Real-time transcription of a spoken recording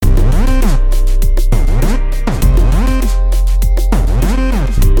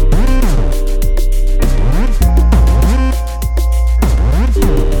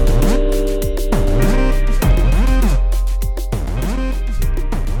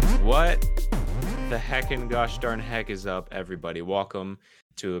the heckin' gosh darn heck is up, everybody? Welcome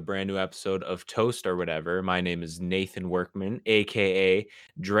to a brand new episode of Toast or whatever. My name is Nathan Workman, aka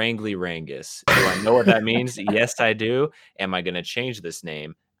Drangly Rangus. Do I know what that means? Yes, I do. Am I going to change this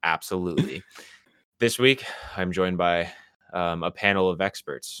name? Absolutely. This week, I'm joined by a panel of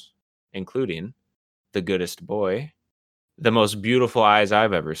experts, including the goodest boy, the most beautiful eyes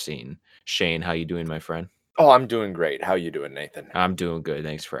I've ever seen. Shane, how you doing, my friend? Oh, I'm doing great. How you doing, Nathan? I'm doing good.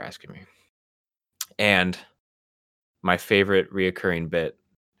 Thanks for asking me. And my favorite reoccurring bit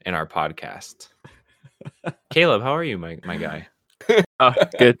in our podcast. Caleb, how are you, my guy? Oh,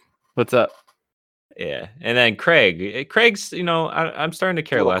 good. What's up? Yeah. And then Craig. Craig's, I'm starting to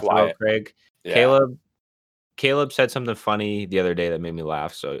care A little less about quiet. Craig. Yeah. Caleb said something funny the other day that made me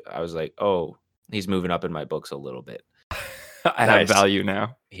laugh. So I was like, oh, he's moving up in my books a little bit. I Nice. have value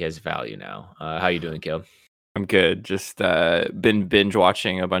now. He has value now. How you doing, Caleb? I'm good. Just been binge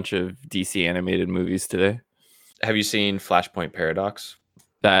watching a bunch of DC animated movies today. Have you seen Flashpoint Paradox?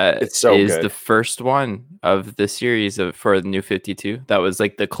 That It's so is good. the first one of the series for the New 52. That was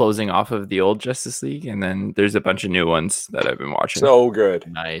like the closing off of the old Justice League, and then there's a bunch of new ones that I've been watching. So good.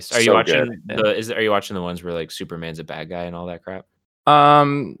 Nice. Are you So watching good. are you watching the ones where like Superman's a bad guy and all that crap?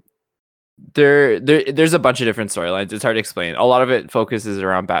 There's a bunch of different storylines. It's hard to explain. A lot of it focuses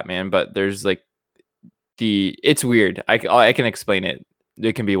around Batman, but there's like it's weird. I can explain it.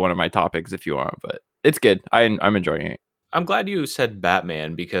 It can be one of my topics if you want, but it's good. I'm enjoying it. I'm glad you said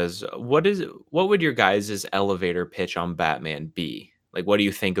Batman because what would your guys' elevator pitch on Batman be? Like, what do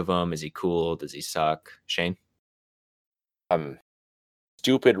you think of him? Is he cool? Does he suck? Shane?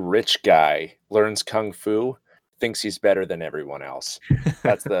 Stupid rich guy learns kung fu, thinks he's better than everyone else.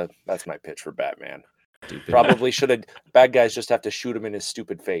 That's my pitch for Batman. Stupid. Probably should have. Bad guys just have to shoot him in his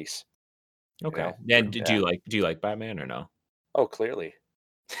stupid face. Okay. You know? And do you like Batman or no? Oh, clearly.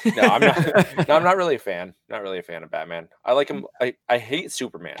 No, I'm not. No, I'm not really a fan. Not really a fan of Batman. I like him. I hate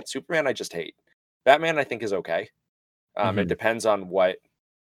Superman. Superman, I just hate. Batman, I think is okay. It depends on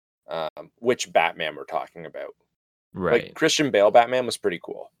which Batman we're talking about. Right. Like Christian Bale Batman was pretty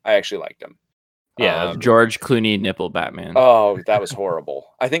cool. I actually liked him. Yeah. George Clooney nipple Batman. Oh, that was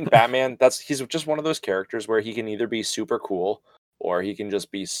horrible. I think Batman, he's just one of those characters where he can either be super cool or he can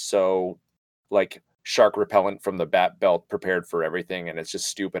just be so like shark repellent from the bat belt, prepared for everything, and it's just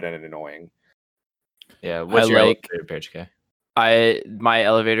stupid and annoying. Yeah. What's your elevator pitch, okay? My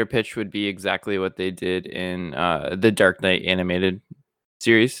elevator pitch would be exactly what they did in the Dark Knight animated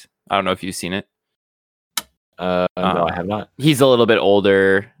series. I don't know if you've seen it. No, I have not. He's a little bit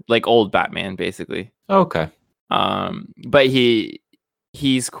older, like old Batman, basically. Okay. But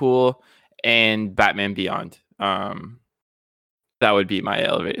he's cool, and Batman Beyond. That would be my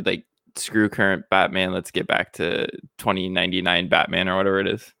elevator. Like, screw current Batman. Let's get back to 2099 Batman or whatever it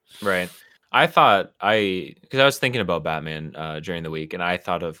is. Right. Because I was thinking about Batman during the week, and I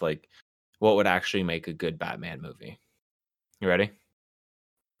thought of like what would actually make a good Batman movie. You ready?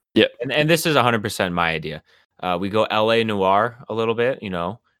 Yep. And this is 100% my idea. We go LA noir a little bit,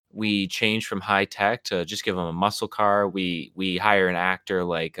 we change from high tech to just give them a muscle car. We hire an actor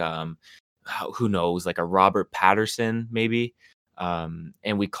like who knows, like a Robert Patterson maybe,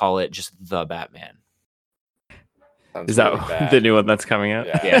 and we call it just The Batman. Is that really the new one that's coming out?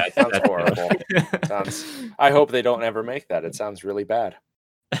 Yeah, it sounds horrible. I hope they don't ever make that. It sounds really bad.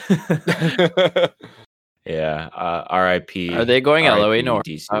 Yeah. R.I.P. Are they going LA noir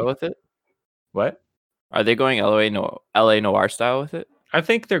DC. style with it? What? Are they going LA noir style with it? I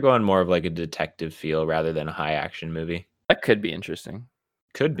think they're going more of like a detective feel rather than a high action movie. That could be interesting.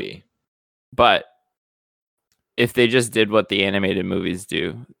 Could be. But if they just did what the animated movies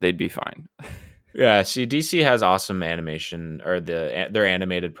do, they'd be fine. Yeah, see, DC has awesome animation, or their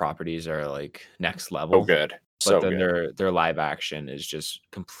animated properties are like next level. So good. But then their live action is just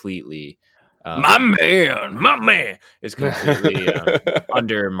completely my man is completely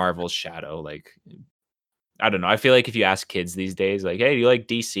under Marvel's shadow. Like, I don't know. I feel like if you ask kids these days, like, "Hey, do you like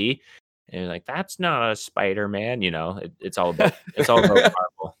DC?" and you're like, "That's not a Spider-Man," it's all about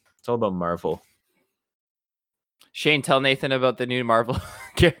Marvel. It's all about Marvel. Shane, tell Nathan about the new Marvel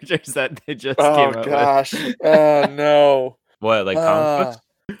characters that they just came out with. Oh gosh. Oh no. What, like comic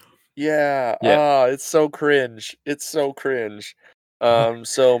books? Yeah. It's so cringe.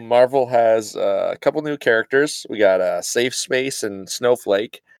 So Marvel has a couple new characters. We got Safe Space and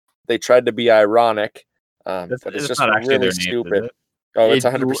Snowflake. They tried to be ironic, but it's just not actually really their stupid. Names, is it? Oh, it's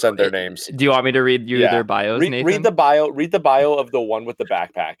 100% their names. Do you want me to read you their bios, Nathan? Read the bio. Read the bio of the one with the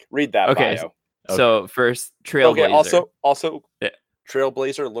backpack. Read that bio. So first, Trailblazer. Okay. Also,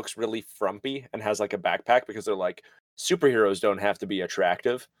 Trailblazer looks really frumpy and has like a backpack because they're like, superheroes don't have to be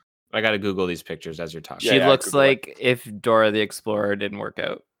attractive. I gotta Google these pictures as you're talking. She Yeah, looks Google it. like if Dora the Explorer didn't work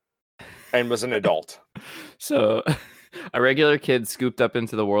out. And was an adult. So, a regular kid scooped up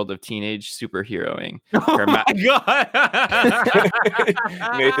into the world of teenage superheroing. Oh Her ma- my god!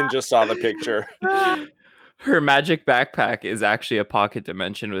 Nathan just saw the picture. Her magic backpack is actually a pocket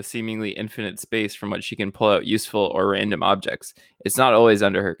dimension with seemingly infinite space from which she can pull out useful or random objects. It's not always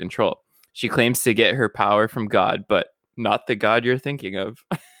under her control. She claims to get her power from God, but not the God you're thinking of.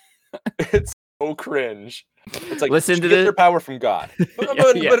 It's so cringe. It's like, Listen she to gets this- her power from God,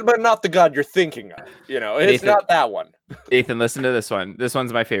 but, Yeah. but not the God you're thinking of. You know, it's Nathan- not that one. Nathan, listen to this one. This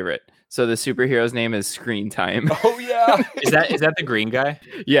one's my favorite. So the superhero's name is Screen Time. Oh yeah. Is that the green guy?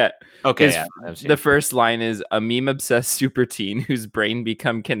 Yeah. Okay, His- yeah, I've seen The it. first line is a meme-obsessed super teen whose brain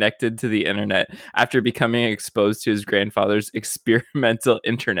become connected to the internet after becoming exposed to his grandfather's experimental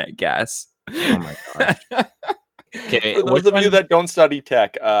internet gas. Oh my gosh. Okay, For those of you that don't study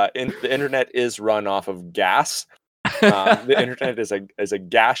tech, the internet is run off of gas. The internet is a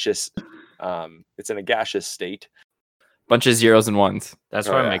gaseous. It's in a gaseous state. Bunch of zeros and ones. That's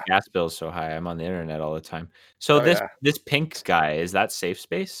Oh, why yeah. my gas bill is so high. I'm on the internet all the time. So Oh, this yeah. this pink guy, is that safe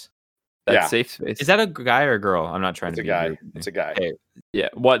space? That's Yeah. safe space. Is that a guy or a girl? I'm not trying It's to a be guy. rude. It's a guy. Okay, Yeah.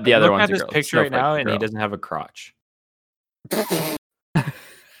 What the I'm other looking one's at a this girl. picture right Snowflake's now, a and he girl. doesn't have a crotch.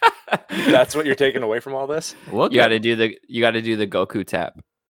 That's what you're taking away from all this? Look, You got at to do the Goku tap.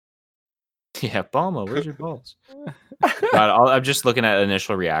 yeah, Bulma, where's your balls? God, I'm just looking at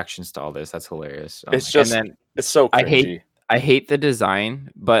initial reactions to all this. That's hilarious. Oh It's my just, And then it's so I cringy. hate the design,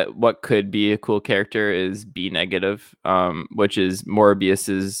 but what could be a cool character is B negative, which is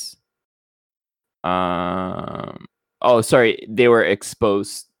Morbius's. Oh, sorry, they were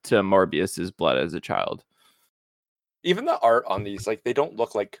exposed to Morbius's blood as a child. Even the art on these, like, they don't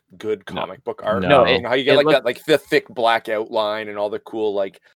look like good comic book art. No, You know how you get it like look- that, like the thick black outline and all the cool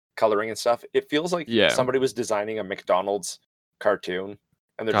like coloring and stuff. It feels like Yeah. somebody was designing a McDonald's cartoon,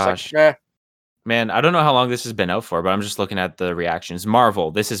 and they're Gosh. just like, Man, I don't know how long this has been out for, but I'm just looking at the reactions.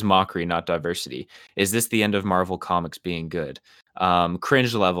 Marvel, this is mockery, not diversity. Is this the end of Marvel Comics being good?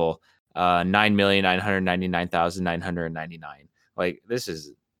 Cringe level, 9,999,999. Like, this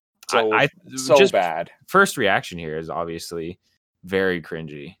is so I so just bad. first reaction here is obviously very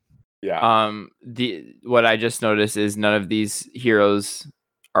cringy. Yeah, What I just noticed is none of these heroes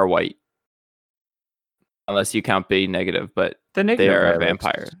are white, unless you count B negative, but The they negative are guy a looks-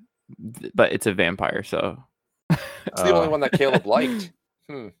 vampire. But it's a vampire, so it's the only one that Caleb liked.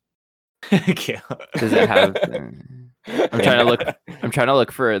 does it have? I'm trying to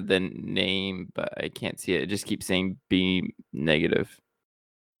look for the name, but I can't see it. It just keeps saying B negative.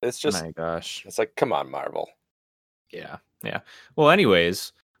 It's just, my gosh. it's like, come on, Marvel. Yeah. Well,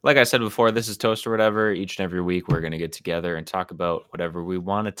 anyways, like I said before, this is Toast or Whatever. Each and every week, we're going to get together and talk about whatever we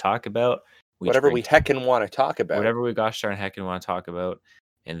want to talk about. Whatever we heckin' want to talk about. Whatever we gosh darn heckin' want to talk about.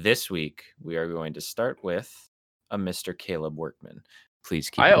 And this week, we are going to start with a Mr. Caleb Workman. Please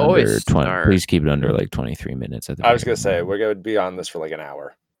keep I it always under start- please keep it under like 23 minutes. At the I was very gonna say minimum. we're gonna be on this for like an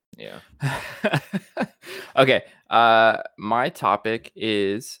hour. Yeah. Okay. My topic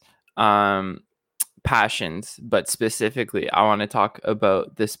is passions, but specifically, I want to talk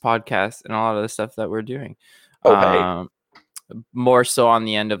about this podcast and a lot of the stuff that we're doing. Oh, hey. More so on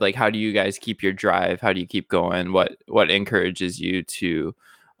the end of like, how do you guys keep your drive? How do you keep going? What encourages you to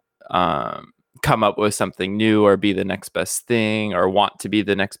come up with something new or be the next best thing or want to be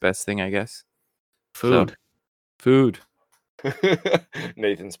the next best thing? I guess Food. food.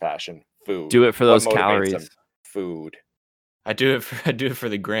 Nathan's passion, food. Do it for What those motivates calories. him? Food. I do it for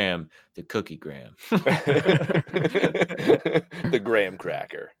the gram, the cookie gram. The graham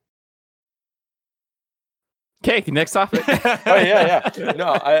cracker. Okay, next topic. Oh yeah.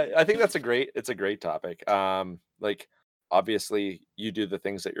 No, I think it's a great topic. Like, obviously you do the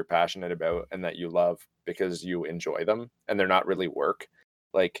things that you're passionate about and that you love because you enjoy them and they're not really work.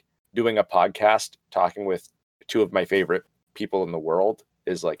 Like doing a podcast, talking with two of my favorite people in the world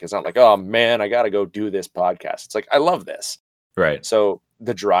is like, it's not like, oh man, I gotta go do this podcast. It's like, I love this. Right. So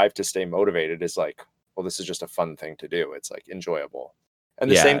the drive to stay motivated is like, well, this is just a fun thing to do. It's like enjoyable. And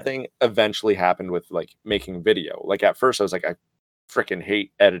the same Yeah. thing eventually happened with like making video. Like at first I was like, I freaking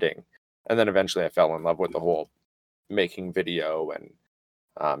hate editing. And then eventually I fell in love with the whole making video and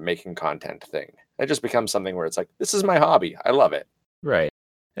making content thing. It just becomes something where it's like, this is my hobby. I love it. Right.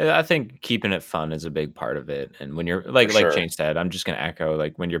 I think keeping it fun is a big part of it. And when you're like sure. Jane said, I'm just gonna echo,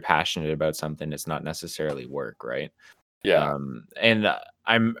 like, when you're passionate about something, it's not necessarily work, right? Yeah. And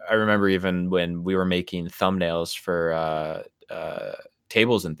I remember even when we were making thumbnails for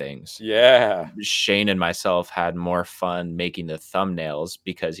tables and things. Yeah. Shane and myself had more fun making the thumbnails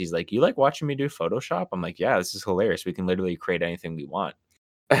because he's like, "You like watching me do Photoshop?" I'm like, "Yeah, this is hilarious. We can literally create anything we want."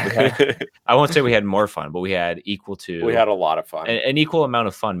 I won't say we had more fun, but we had equal to We had a lot of fun. an equal amount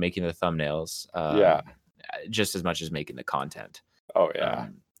of fun making the thumbnails. Yeah. Just as much as making the content. Oh yeah.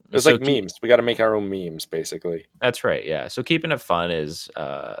 It's So like memes. We got to make our own memes, basically. That's right. Yeah. So keeping it fun is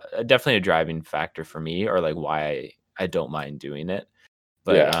definitely a driving factor for me, or like why I don't mind doing it.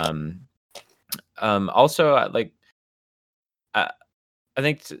 But also like I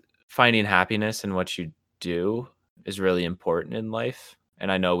think finding happiness in what you do is really important in life.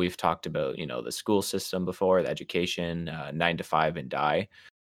 And I know we've talked about, you know, the school system before, the education, 9 to 5 and die.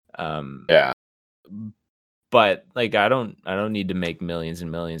 Yeah. But like I don't need to make millions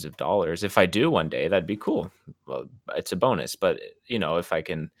and millions of dollars. If I do one day, that'd be cool. Well, it's a bonus. But you know, if I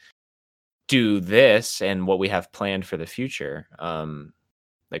can do this and what we have planned for the future,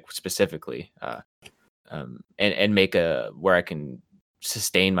 like specifically, and make a where I can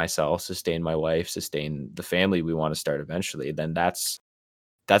sustain myself, sustain my wife, sustain the family we want to start eventually, then that's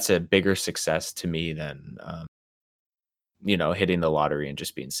a bigger success to me than you know, hitting the lottery and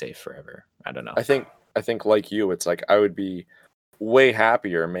just being safe forever. I don't know. I think like you, it's like I would be way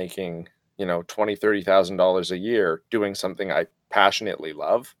happier making, you know, $20,000-$30,000 a year doing something I passionately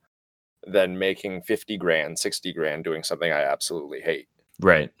love than making 50 grand, 60 grand doing something I absolutely hate.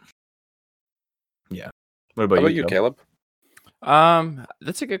 Right. Yeah. What How about about you, Caleb?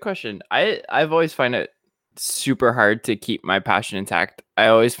 That's a good question. I've always find it super hard to keep my passion intact. I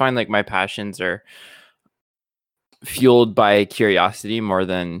always find like my passions are fueled by curiosity more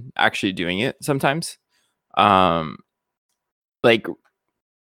than actually doing it sometimes. Like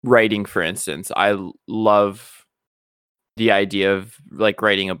writing, for instance, I love the idea of like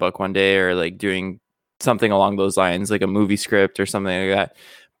writing a book one day or like doing something along those lines, like a movie script or something like that.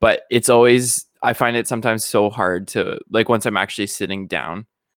 But it's always, I find it sometimes so hard to like once I'm actually sitting down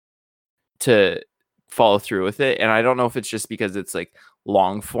to follow through with it. And I don't know if it's just because it's like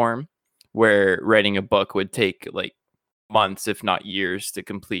long form where writing a book would take like months, if not years to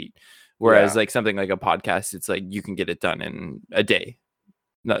complete. Whereas like something like a podcast, it's like you can get it done in a day,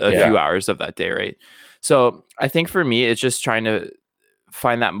 a few hours of that day. Right. So I think for me, it's just trying to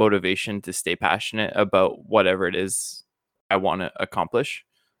find that motivation to stay passionate about whatever it is I want to accomplish.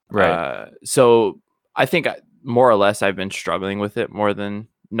 Right. So I think more or less I've been struggling with it more than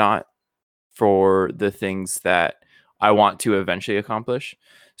not for the things that I want to eventually accomplish.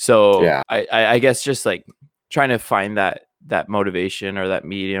 So I guess just like trying to find that motivation or that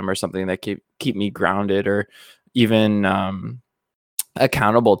medium or something that keep me grounded or even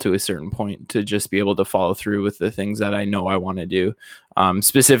accountable to a certain point to just be able to follow through with the things that I know I want to do.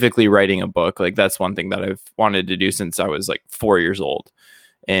 Specifically writing a book. Like that's one thing that I've wanted to do since I was like 4 years old.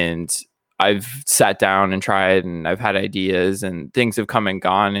 And I've sat down and tried and I've had ideas and things have come and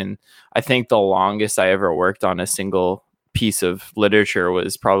gone. And I think the longest I ever worked on a single piece of literature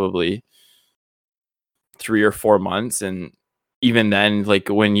was probably 3 or 4 months. And even then, like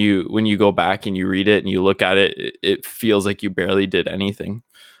when you go back and you read it and you look at it, it feels like you barely did anything.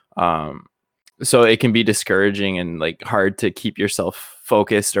 So it can be discouraging and like hard to keep yourself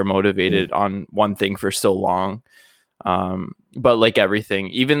focused or motivated on one thing for so long. But like everything,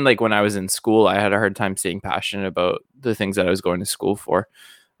 even like when I was in school, I had a hard time staying passionate about the things that I was going to school for.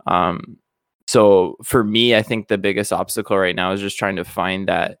 So for me, I think the biggest obstacle right now is just trying to find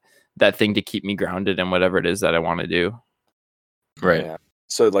that thing to keep me grounded in whatever it is that I want to do. Right. Yeah.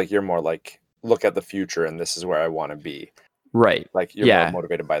 So like you're more like look at the future and this is where I want to be. Right. Like you're more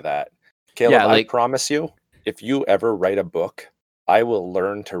motivated by that. Caleb, Yeah, I promise you, if you ever write a book, I will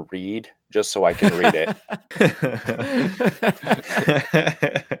learn to read just so I can read it.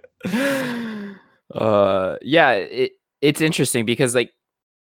 It's interesting because like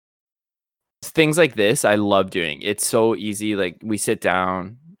things like this I love doing. It's so easy. Like we sit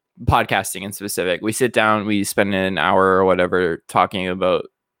down, podcasting in specific, we sit down, we spend an hour or whatever talking about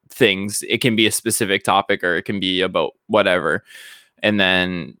things. It can be a specific topic or it can be about whatever. And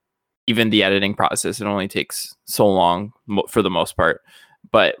then even the editing process, it only takes so long for the most part.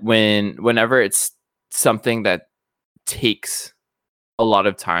 But whenever it's something that takes a lot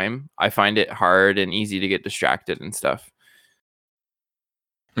of time, I find it hard and easy to get distracted and stuff.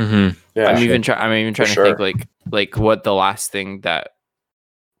 Mm-hmm. Yeah, I'm even trying to think like what the last thing that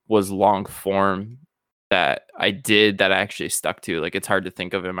was long form that I did that I actually stuck to. Like it's hard to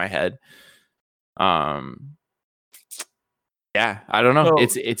think of in my head. Yeah, I don't know.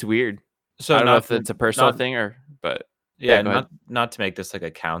 So, It's weird. So I don't know if to- it's a personal not- thing or, but yeah, go not to make this like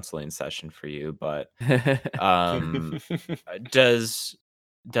a counseling session for you, but ahead. does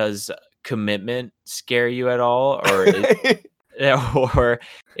does commitment scare you at all, or or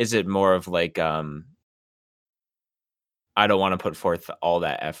is it more of like I don't want to put forth all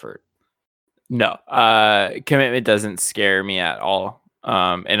that effort? No, commitment doesn't scare me at all.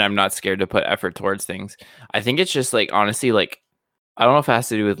 And I'm not scared to put effort towards things. I think it's just like, honestly, like, I don't know if it has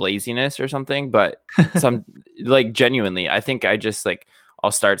to do with laziness or something, but some like genuinely, I think I just like,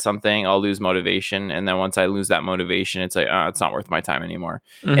 I'll start something, I'll lose motivation. And then once I lose that motivation, it's like, oh, it's not worth my time anymore.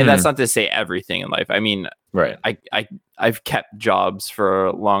 And that's not to say everything in life. I mean, Right. I've kept jobs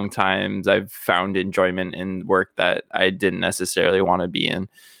for long times. I've found enjoyment in work that I didn't necessarily want to be in.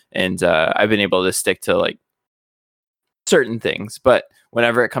 And I've been able to stick to like certain things. But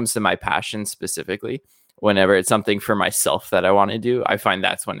whenever it comes to my passion specifically, whenever it's something for myself that I want to do, I find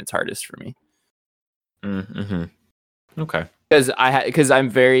that's when it's hardest for me. Mm-hmm. Okay. Because I'm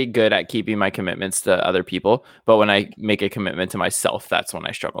very good at keeping my commitments to other people, but when I make a commitment to myself, that's when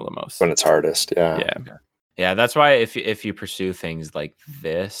I struggle the most. When it's hardest, yeah. Yeah, that's why if you pursue things like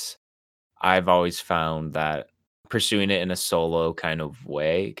this, I've always found that pursuing it in a solo kind of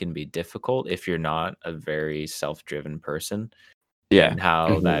way can be difficult if you're not a very self-driven person. Yeah. And how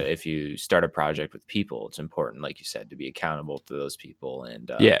Mhm. that if you start a project with people, it's important, like you said, to be accountable to those people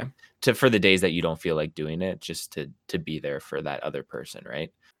and Yeah. for the days that you don't feel like doing it, just to be there for that other person, right?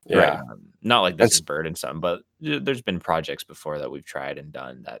 Yeah. Not like this That's- is burdensome, but there's been projects before that we've tried and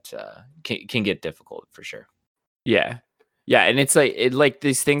done that can get difficult for sure. Yeah. Yeah. And it's like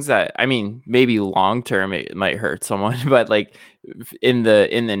these things that, I mean, maybe long term it might hurt someone, but like in the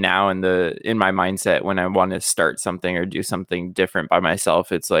now and in my mindset, when I want to start something or do something different by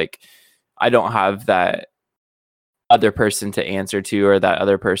myself, it's like I don't have that other person to answer to, or that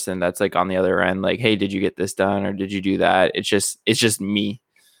other person that's like on the other end, like, hey, did you get this done, or did you do that? It's just me.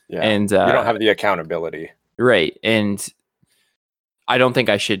 Yeah. And you don't have the accountability. right. And I don't think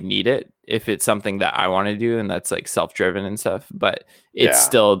I should need it if it's something that I want to do and that's like self-driven and stuff, but it's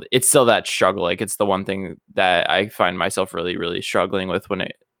still that struggle. Like it's the one thing that I find myself really, really struggling with when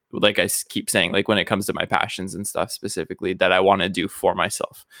it, like I keep saying, like when it comes to my passions and stuff specifically that I want to do for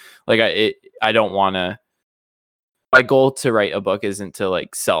myself. Like I don't want to, my goal to write a book isn't to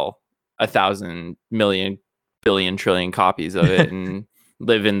like sell 1,000 million billion trillion copies of it and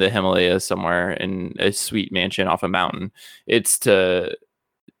live in the Himalayas somewhere in a sweet mansion off a mountain. It's to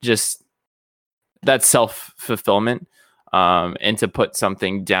just that self-fulfillment, and to put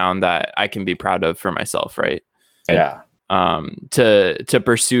something down that I can be proud of for myself, right? Yeah. To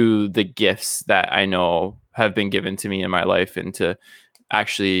pursue the gifts that I know have been given to me in my life and to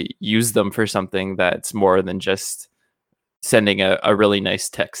actually use them for something that's more than just sending a really nice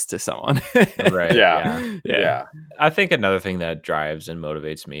text to someone. Right. Yeah. I think another thing that drives and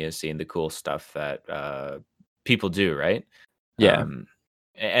motivates me is seeing the cool stuff that people do, right? Yeah.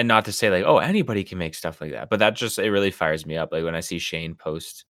 And not to say like, oh, anybody can make stuff like that, but that just, it really fires me up. Like when I see Shane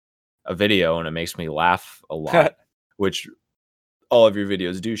post a video and it makes me laugh a lot, which all of your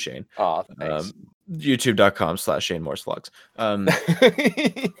videos do, Shane. Oh, thanks. YouTube.com/Shane Morse Vlogs.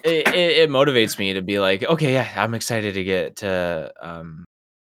 It motivates me to be like, okay, yeah, I'm excited to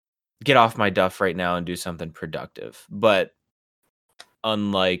get off my duff right now and do something productive. But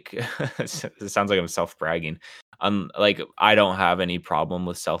unlike, it sounds like I'm self-bragging. Like I don't have any problem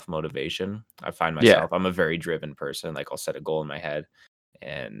with self-motivation. I find myself, I'm a very driven person. Like I'll set a goal in my head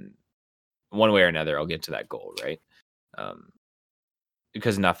and one way or another, I'll get to that goal, right?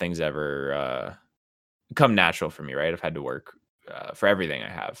 Because nothing's ever come natural for me, right? I've had to work for everything I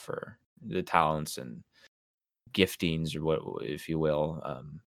have, for the talents and giftings, or what, if you will.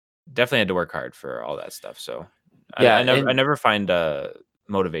 Definitely had to work hard for all that stuff. So I never find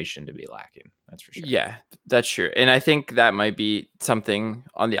motivation to be lacking. That's for sure. Yeah, that's true. And I think that might be something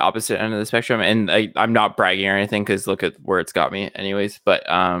on the opposite end of the spectrum. And I'm not bragging or anything, because look at where it's got me anyways. But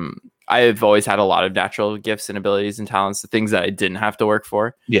I've always had a lot of natural gifts and abilities and talents, the things that I didn't have to work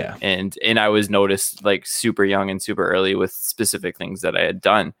for. Yeah. And I was noticed like super young and super early with specific things that I had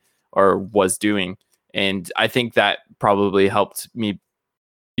done or was doing. And I think that probably helped me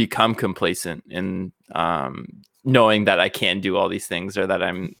become complacent in knowing that I can do all these things, or that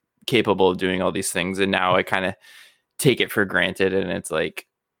I'm capable of doing all these things. And now I kind of take it for granted, and it's like,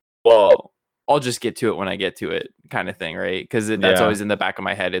 well, I'll just get to it when I get to it, kind of thing, right? Because that's always in the back of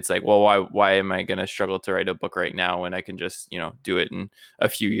my head. It's like, well, why am I going to struggle to write a book right now when I can just, do it in a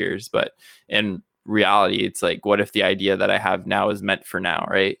few years? But in reality, it's like, what if the idea that I have now is meant for now,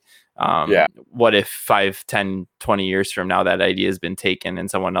 right? What if 5, 10, 20 years from now that idea has been taken and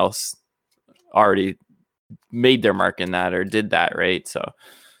someone else already made their mark in that or did that, right? So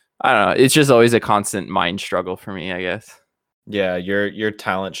I don't know. It's just always a constant mind struggle for me, I guess. Yeah, your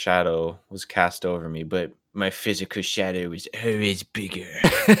talent shadow was cast over me, but my physical shadow was always bigger.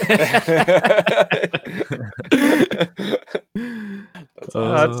 That's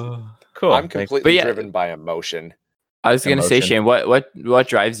That's cool. I'm Thanks. completely But yeah, driven by emotion. I was gonna say, Emotion. Shane, what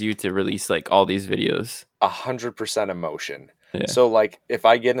drives you to release like all these videos? 100% emotion. Yeah. So like if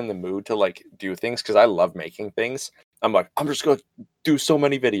I get in the mood to like do things, because I love making things, I'm like, I'm just gonna do so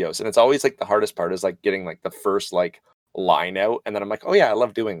many videos. And it's always like the hardest part is like getting like the first like line out, and then I'm like, oh yeah, I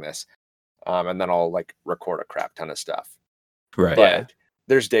love doing this. And then I'll like record a crap ton of stuff. Right. But Yeah.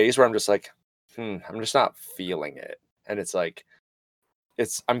 there's days where I'm just like, I'm just not feeling it. And it's like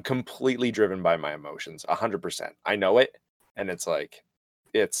I'm completely driven by my emotions 100%. I know it. And it's like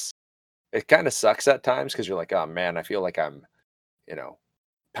it kind of sucks at times because you're like, oh man, I feel like I'm,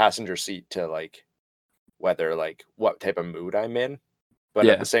 passenger seat to like whether like what type of mood I'm in. But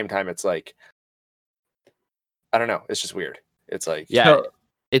Yeah. at the same time, it's like, I don't know. It's just weird. It's like, Yeah, So-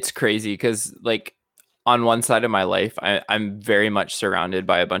 it's crazy because like on one side of my life, I'm very much surrounded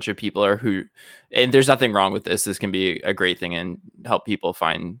by a bunch of people and there's nothing wrong with this. This can be a great thing and help people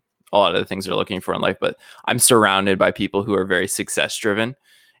find a lot of the things they're looking for in life. But I'm surrounded by people who are very success driven.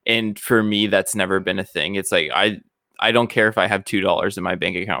 And for me, that's never been a thing. It's like, I don't care if I have $2 in my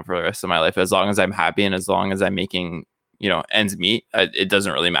bank account for the rest of my life, as long as I'm happy and as long as I'm making, ends meet. It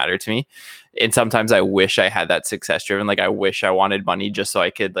doesn't really matter to me. And sometimes I wish I had that success driven. Like I wish I wanted money just so I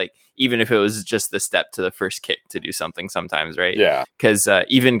could like, even if it was just the step to the first kick to do something sometimes. Right. yeah, Cause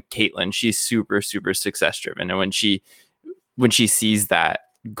even Caitlin, she's super, super success driven. And when she sees that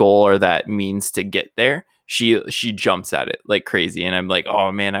goal or that means to get there, she jumps at it like crazy. And I'm like,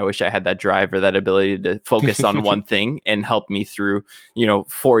 oh man, I wish I had that drive or that ability to focus on one thing and help me through,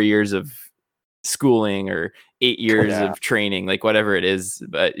 4 years of schooling or 8 years Yeah. of training, like whatever it is.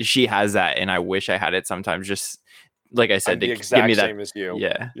 But she has that, and I wish I had it sometimes. Just like I I'm said, the to exact give me that, same as you.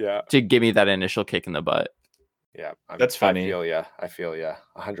 yeah, Yeah. to give me that initial kick in the butt. Yeah. That's funny. I feel ya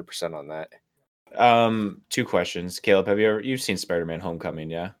 100% on that. 2 questions. Caleb, you've seen Spider-Man Homecoming,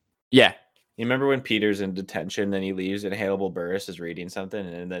 yeah? Yeah. You remember when Peter's in detention, then he leaves and Hannibal Buress is reading something,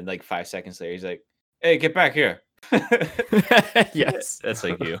 and then like 5 seconds later he's like, hey, get back here. Yes. That's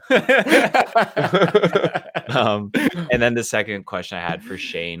like you. And then the second question I had for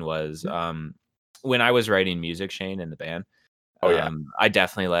Shane was when I was writing music, Shane, in the band, I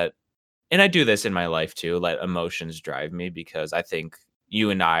definitely and I do this in my life too, let emotions drive me, because I think you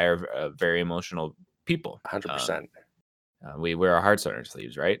and I are very emotional people. 100%. We wear our hearts on our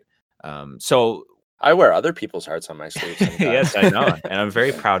sleeves, right? So I wear other people's hearts on my sleeve sometimes. yes, I know, and I'm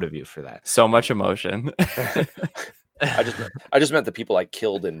very proud of you for that. So much emotion. I just meant the people I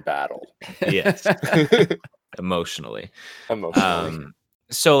killed in battle. Yes, emotionally.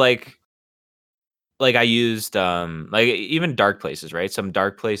 So like I used like even dark places, right? Some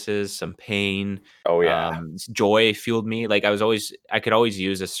dark places, some pain. Oh yeah. Joy fueled me. Like I could always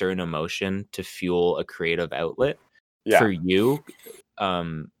use a certain emotion to fuel a creative outlet. Yeah. For you,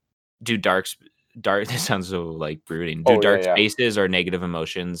 do dark this sounds so like brooding. Do dark spaces or negative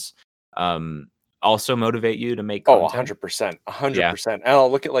emotions also motivate you to make content? 100%. 100%. And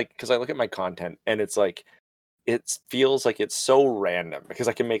I'll look at because I look at my content and it's like it feels like it's so random because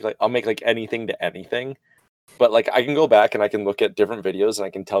I'll make like anything to anything. But like I can go back and I can look at different videos and I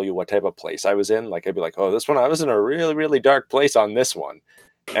can tell you what type of place I was in. Like I'd be like, oh, this one I was in a really, really dark place on this one.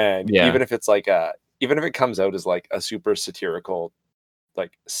 And even if it's like even if it comes out as like a super satirical,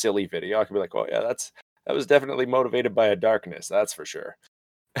 like silly video, I can be like, oh yeah, that was definitely motivated by a darkness, that's for sure.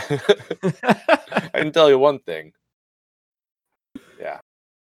 I can tell you one thing. Yeah.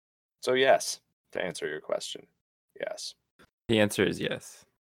 So yes, to answer your question, yes. The answer is yes.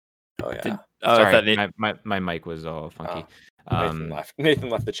 Oh yeah. Sorry, my mic was all funky. Nathan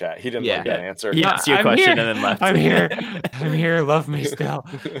left the chat. He didn't like that answer. He asked you a question and then left. I'm here. Love me still.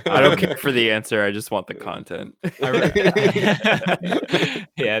 I don't care for the answer. I just want the content.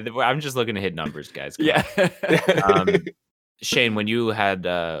 Yeah, I'm just looking to hit numbers, guys. Come Yeah. on. Shane, when you had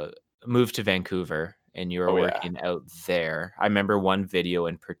moved to Vancouver and you were working out there, I remember one video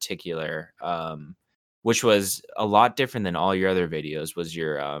in particular, which was a lot different than all your other videos, was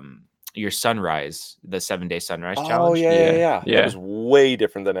your sunrise, the 7-day sunrise challenge. Yeah. It was way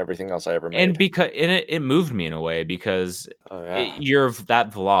different than everything else I ever made. And it moved me in a way because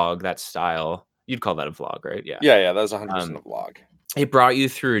that vlog, that style, you'd call that a vlog, right? Yeah. Yeah. That was 100% a vlog. It brought you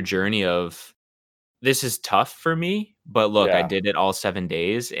through a journey of, this is tough for me, but look, I did it all 7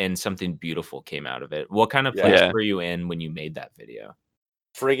 days and something beautiful came out of it. What kind of place were you in when you made that video?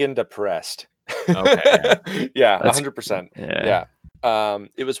 Friggin' depressed. Okay. Yeah, 100%. Yeah.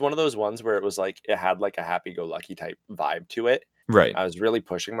 It was one of those ones where it was like it had like a happy-go-lucky type vibe to it. Right. I was really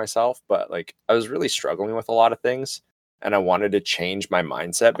pushing myself, but like I was really struggling with a lot of things, and I wanted to change my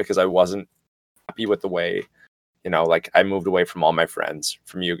mindset because I wasn't happy with the way, like I moved away from all my friends,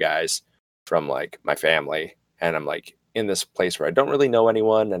 from you guys, from like my family, and I'm like in this place where I don't really know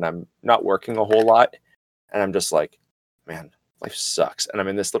anyone and I'm not working a whole lot, and I'm just like, man, life sucks. And I'm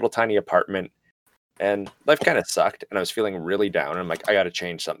in this little tiny apartment and life kind of sucked, and I was feeling really down. And I'm like, I got to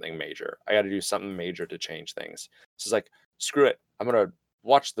change something major. I got to do something major to change things. So it's like, screw it. I'm going to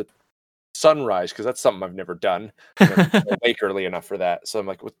watch the sunrise because that's something I've never done. I'm awake early enough for that. So I'm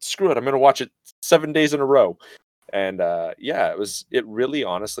like, well, screw it. I'm going to watch it 7 days in a row. And it really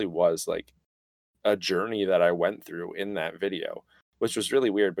honestly was like a journey that I went through in that video, which was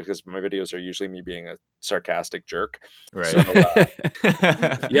really weird because my videos are usually me being a sarcastic jerk. Right.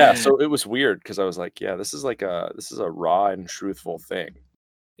 So, so it was weird because I was like, yeah, this is a raw and truthful thing.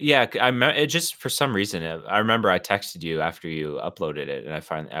 Yeah, it just for some reason I remember I texted you after you uploaded it,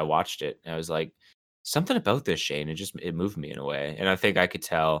 and I watched it, and I was like, something about this, Shane. It moved me in a way, and I think I could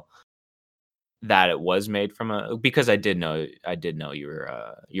tell that it was made from because I did know you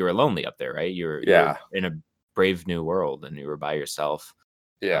were lonely up there, right? You were in a brave new world, and you were by yourself.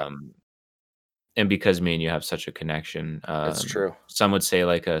 Yeah. And because me and you have such a connection, it's true. Some would say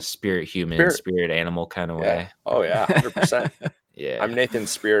like a spirit human, spirit animal kind of way. Oh yeah, 100%. Yeah. I'm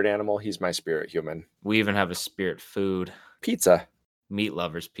Nathan's spirit animal. He's my spirit human. We even have a spirit food. Pizza. Meat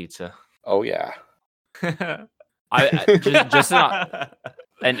lovers pizza. Oh yeah. I just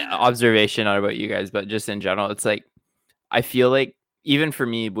an observation on about you guys, but just in general, it's like I feel like even for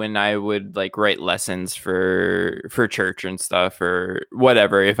me, when I would like write lessons for church and stuff or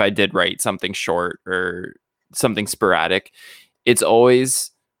whatever, if I did write something short or something sporadic, it's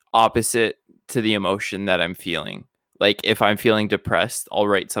always opposite to the emotion that I'm feeling. Like if I'm feeling depressed, I'll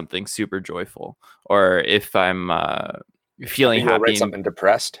write something super joyful. Or if I'm feeling happy, write something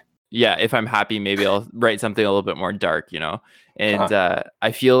depressed. Yeah, if I'm happy, maybe I'll write something a little bit more dark, And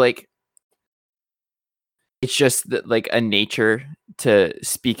I feel like it's just like a nature to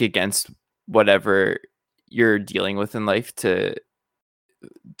speak against whatever you're dealing with in life, to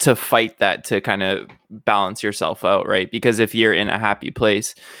fight that, to kind of balance yourself out, right? Because if you're in a happy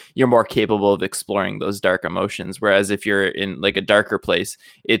place, you're more capable of exploring those dark emotions. Whereas if you're in like a darker place,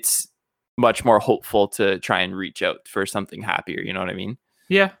 it's much more hopeful to try and reach out for something happier. You know what I mean?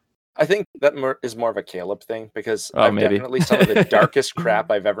 Yeah. I think that is more of a Caleb thing because definitely some of the darkest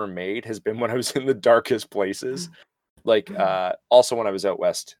crap I've ever made has been when I was in the darkest places. Like also when I was out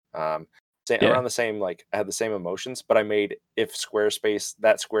west, around the same, like I had the same emotions, but I made that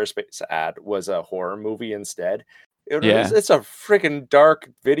Squarespace ad was a horror movie instead. It's a freaking dark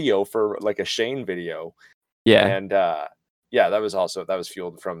video for like a Shane video. Yeah. And that was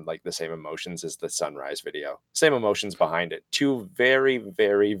fueled from like the same emotions as the sunrise video. Same emotions behind it. Two very,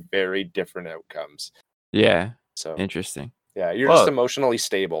 very, very different outcomes. Yeah. So interesting. Yeah, you're just emotionally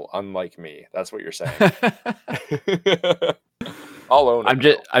stable, unlike me. That's what you're saying. I'll own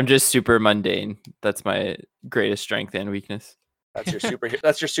it. I'm just super mundane. That's my greatest strength and weakness. That's your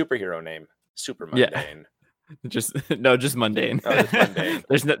superhero name. Super mundane. Just mundane. Oh, just mundane.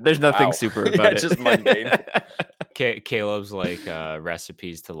 There's nothing super about it. Just mundane. Caleb's like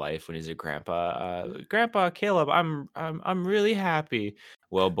recipes to life when he's a grandpa. Grandpa Caleb, I'm really happy.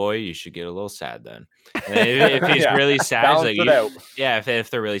 Well, boy, you should get a little sad then. And if he's really sad, if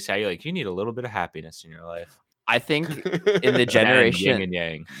they're really sad, you're like, you need a little bit of happiness in your life. I think in the generation, yin and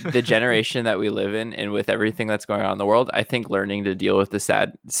yang. The generation that we live in, and with everything that's going on in the world, I think learning to deal with the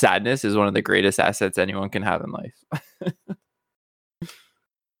sadness is one of the greatest assets anyone can have in life.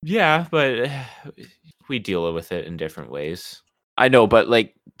 Yeah, but we deal with it in different ways. I know, but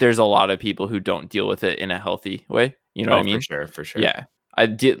like, there's a lot of people who don't deal with it in a healthy way. You know what I mean? For sure. Yeah, I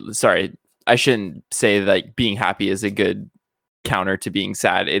shouldn't say that being happy is a good counter to being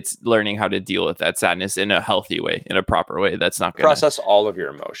sad. It's learning how to deal with that sadness in a healthy way, in a proper way. That's not going to process all of your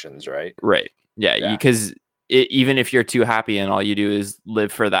emotions, right? Right. Yeah. Because even if you're too happy and all you do is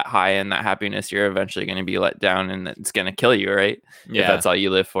live for that high and that happiness, you're eventually going to be let down and it's going to kill you, right? Yeah. If that's all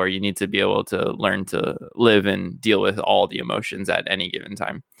you live for, you need to be able to learn to live and deal with all the emotions at any given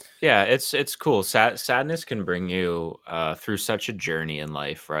time. Yeah, it's cool. Sadness can bring you through such a journey in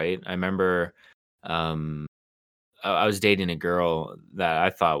life, right? I remember I was dating a girl that I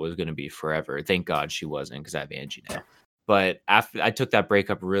thought was going to be forever. Thank God she wasn't, because I have Angie now. But after I took that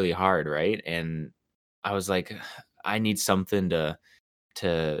breakup really hard, right? And I was like, I need something to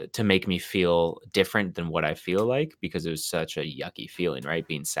make me feel different than what I feel like, because it was such a yucky feeling, right?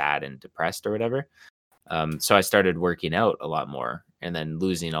 Being sad and depressed or whatever. So I started working out a lot more, and then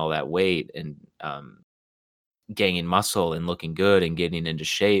losing all that weight and gaining muscle and looking good and getting into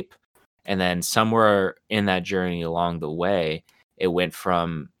shape. And then somewhere in that journey along the way, it went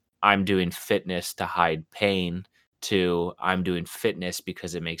from I'm doing fitness to hide pain to I'm doing fitness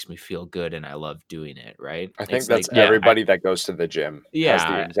because it makes me feel good and I love doing it. Right. I think It's that's like, everybody that goes to the gym has the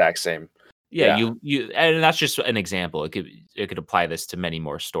yeah, exact same. yeah, Yeah. you and that's just an example. It could apply this to many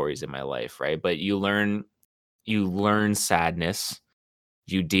more stories in my life, right? But you learn sadness,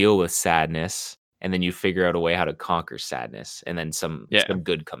 you deal with sadness, and then you figure out a way how to conquer sadness, and then some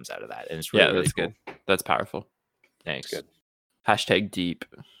good comes out of that, and it's really, Yeah, really that's cool. good. That's powerful. Thanks. Good. Hashtag deep.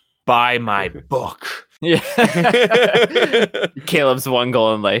 Buy my book. Yeah. Caleb's one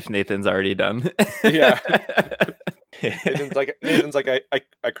goal in life. Nathan's already done. Yeah. Nathan's like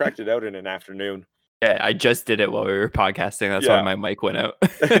I cracked it out in an afternoon. Yeah, I just did it while we were podcasting. That's why my mic went out.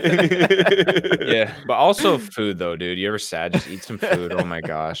 Yeah, but also food though, dude. You ever sad? Just eat some food. Oh my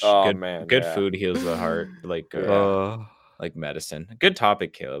gosh. Oh, good food heals the heart like like medicine. Good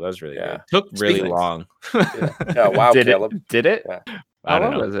topic, Caleb. That was really good. Took really long. Yeah, wow, Caleb. Did it? Yeah. I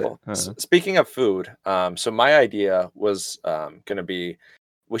don't know. Was it? Well, speaking of food, so my idea was gonna be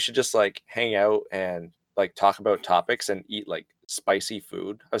we should just like hang out and like talk about topics and eat like spicy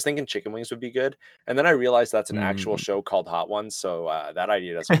food. I was thinking chicken wings would be good, and then I realized that's an actual show called Hot Ones, so that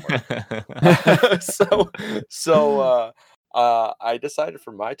idea doesn't work. so I decided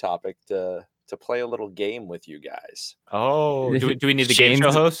for my topic to play a little game with you guys. Oh, do we need the game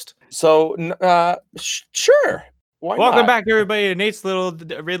show host? So sure. Why Welcome not? back, everybody, to Nate's Little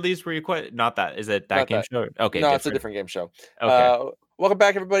Ridley's Where You Quit. Not that. Is it that Not game that. show? Okay. No, it's a different game show. Okay. Welcome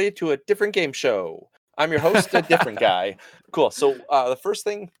back, everybody, to a different game show. I'm your host, a different guy. Cool. So the first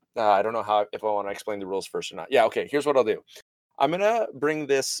thing, I don't know if I want to explain the rules first or not. Yeah, okay. Here's what I'll do. I'm going to bring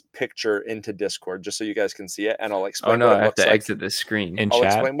this picture into Discord just so you guys can see it, and I'll explain what it looks like. I have to exit the screen. I'll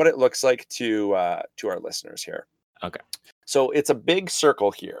explain what it looks like to our listeners here. Okay. So it's a big circle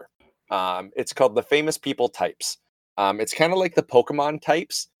here. It's called the famous people types. It's kind of like the Pokemon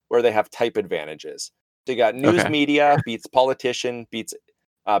types where they have type advantages. So you got news media beats politician beats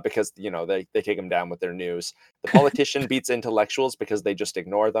because they take them down with their news. The politician beats intellectuals because they just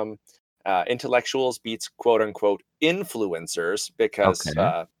ignore them. Intellectuals beats quote unquote influencers because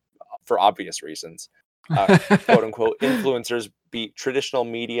for obvious reasons. Quote unquote influencers beat traditional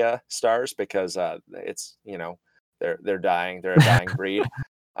media stars because it's they're dying. They're a dying breed.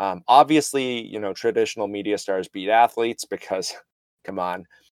 Obviously, traditional media stars beat athletes because, come on,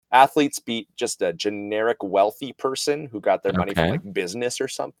 athletes beat just a generic wealthy person who got their money from like business or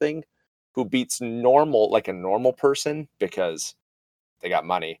something, who beats a normal person because they got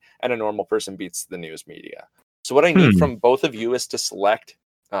money, and a normal person beats the news media. So what I need from both of you is to select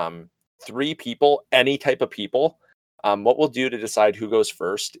 3 people, any type of people. What we'll do to decide who goes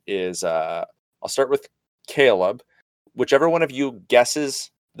first is I'll start with Caleb. Whichever one of you guesses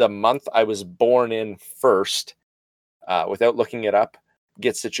the month I was born in first, without looking it up,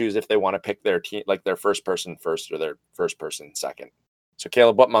 gets to choose if they want to pick their team, like their first person first or their first person second. So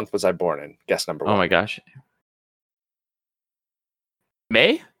Caleb, what month was I born in? Guess number 1. Oh my gosh.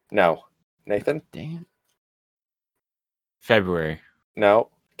 May? No. Nathan? Dang it. February. No.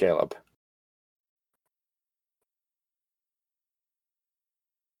 Caleb.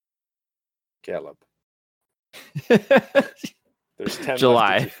 There's 10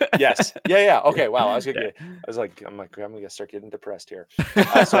 July. Yes. Yeah. Okay. Wow. I'm gonna start getting depressed here.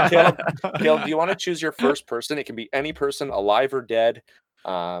 So Caleb, do you want to choose your first person? It can be any person, alive or dead,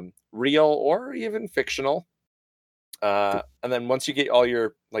 real or even fictional. And then once you get all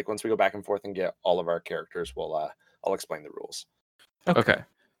your once we go back and forth and get all of our characters, I'll explain the rules. Okay.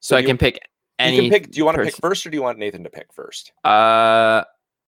 So I can pick any. You can pick. Do you want to pick first, or do you want Nathan to pick first? Let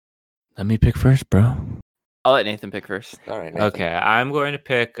me pick first, bro. I'll let Nathan pick first. All right. Nathan. Okay, I'm going to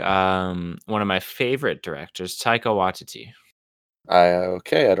pick one of my favorite directors, Taika Waititi.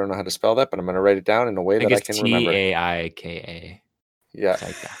 Okay, I don't know how to spell that, but I'm going to write it down in a way that I can remember. Taika. Yeah.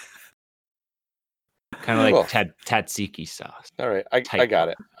 Kind of like tzatziki sauce. All right, I got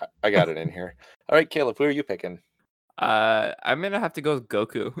it. I got it in here. All right, Caleb, who are you picking? I'm gonna have to go with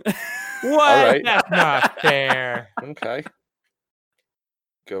Goku. What? All right. That's not fair. Okay.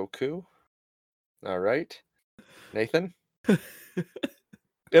 Goku. All right. Nathan?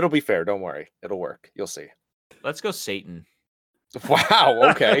 It'll be fair. Don't worry. It'll work. You'll see. Let's go Satan. Wow.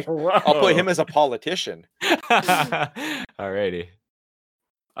 Okay. I'll put him as a politician. Alrighty.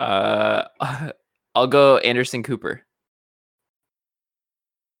 I'll go Anderson Cooper.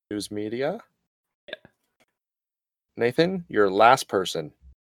 News media? Yeah. Nathan, your last person.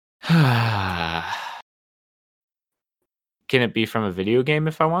 Can it be from a video game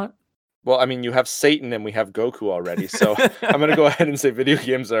if I want? Well, I mean, you have Satan and we have Goku already, so I'm gonna go ahead and say video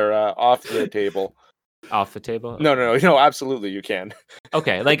games are off the table. Off the table? No, absolutely you can.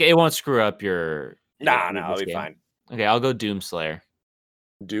 Okay, like it won't screw up your. Nah, this I'll be game. fine. Okay, I'll go Doomslayer.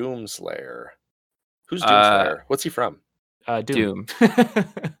 Doomslayer. Who's Doomslayer? What's he from? Doom.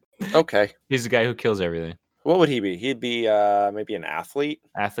 Okay. He's the guy who kills everything. What would he be? He'd be maybe an athlete.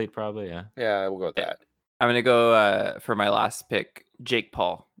 Athlete, probably, yeah. Yeah, we'll go with that. I'm gonna go for my last pick, Jake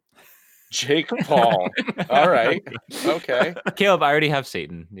Paul. Jake Paul. All right. Okay. Caleb, I already have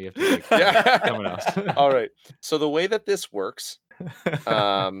Satan. You have to pick someone else. All right. So the way that this works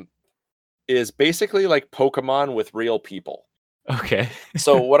is basically like Pokemon with real people. Okay.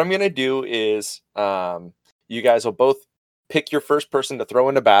 So what I'm going to do is you guys will both pick your first person to throw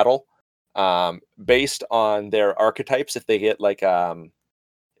into battle based on their archetypes. If they get like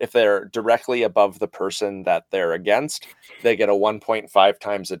if they're directly above the person that they're against, they get a 1.5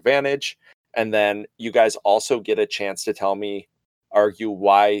 times advantage. And then you guys also get a chance to argue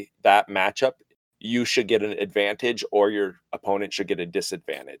why that matchup you should get an advantage or your opponent should get a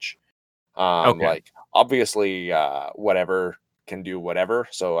disadvantage. Okay. Like obviously whatever can do whatever.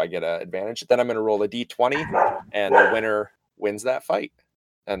 So I get an advantage. Then I'm going to roll a D20 and the winner wins that fight.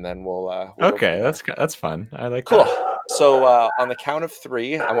 And then we'll okay, that's fun. I like cool. that. So on the count of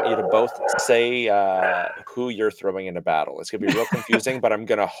 3, I want you to both say who you're throwing into battle. It's gonna be real confusing, but I'm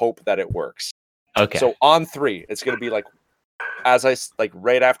gonna hope that it works. Okay. So on 3, it's gonna be like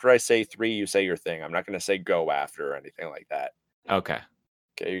right after I say 3, you say your thing. I'm not gonna say go after or anything like that. Okay.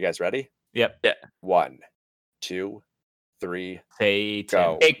 Okay, you guys ready? Yep. Yeah. 1, 2, 3, Satan.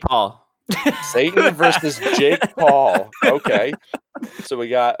 go. Jake Paul. Satan versus Jake Paul. Okay. So we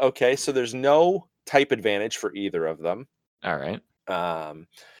got so there's no type advantage for either of them. All right.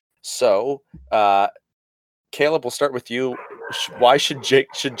 So Caleb, we'll start with you. Why should Jake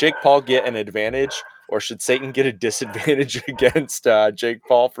Paul get an advantage, or should Satan get a disadvantage against Jake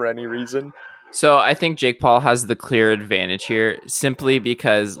Paul for any reason? So I think Jake Paul has the clear advantage here simply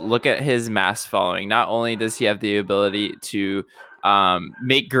because look at his mass following. Not only does he have the ability to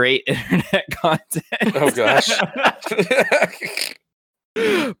make great internet content. Oh gosh.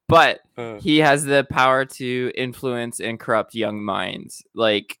 But he has the power to influence and corrupt young minds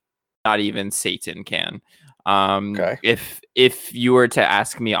like not even Satan can. Okay. If you were to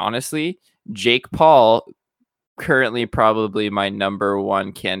ask me honestly, Jake Paul currently probably my number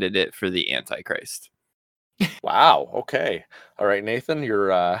 1 candidate for the Antichrist. Wow. Okay. All right, Nathan,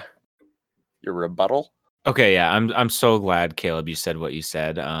 your rebuttal. Okay, yeah, I'm so glad, Caleb, you said what you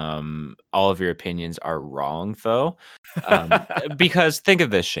said. All of your opinions are wrong, though, because think of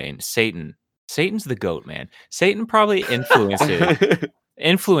this, Shane. Satan's the goat, man. Satan probably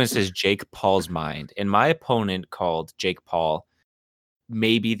influences Jake Paul's mind, and my opponent called Jake Paul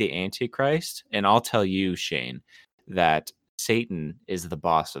maybe the Antichrist, and I'll tell you, Shane, that Satan is the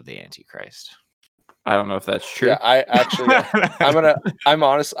boss of the Antichrist. I don't know if that's true. Yeah, I actually, I'm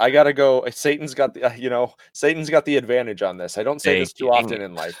honest. I gotta go. Satan's got the, Satan's got the advantage on this. I don't say this too often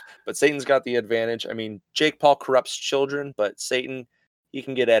in life, but Satan's got the advantage. I mean, Jake Paul corrupts children, but Satan, he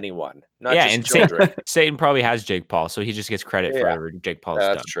can get anyone, not just children. Satan probably has Jake Paul, so he just gets credit for whatever Jake Paul's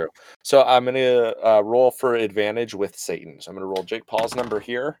done. That's true. So I'm gonna roll for advantage with Satan. So I'm gonna roll Jake Paul's number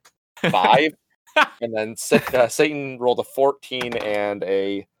here, 5, and then Satan rolled a 14 and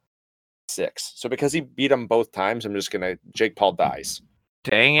a 6. So because he beat him both times, I'm just gonna Jake Paul dies.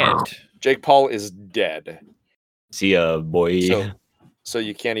 Dang it. Jake Paul is dead. See ya, boy. So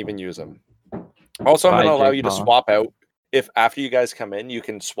you can't even use him. Also, I'm gonna allow you to swap out. If after you guys come in, you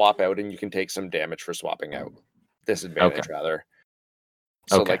can swap out and you can take some damage for swapping out. Disadvantage rather.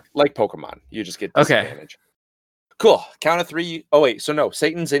 So like Pokemon, you just get disadvantage. Cool. Count of 3. Oh wait, so no,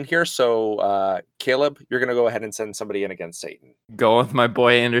 Satan's in here. So Caleb, you're gonna go ahead and send somebody in against Satan. Go with my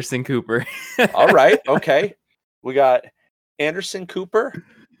boy Anderson Cooper. All right. Okay. We got Anderson Cooper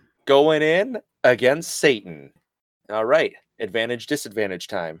going in against Satan. All right. Advantage, disadvantage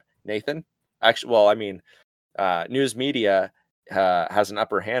time. Nathan? Actually, well, I mean, news media has an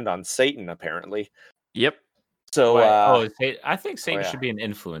upper hand on Satan, apparently. Yep. So, I think Satan should be an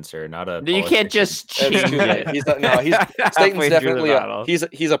influencer, not a. You can't just change it. He's Satan's definitely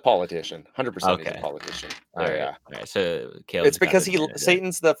he's a politician. 100%. He's a politician. All right. So Caleb's it's because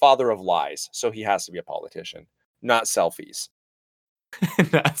Satan's the father of lies, so he has to be a politician, not selfies.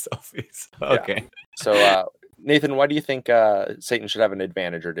 Not selfies. Okay. Yeah. So, Nathan, why do you think Satan should have an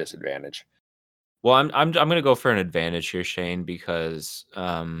advantage or disadvantage? Well, I'm gonna go for an advantage here, Shane, because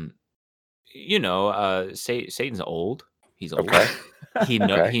Satan's old. He's old. Okay. He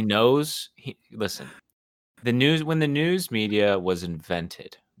knows. Listen, when the news media was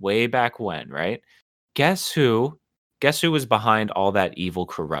invented way back when, right? Guess who was behind all that evil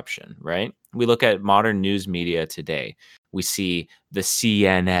corruption, right? We look at modern news media today. We see the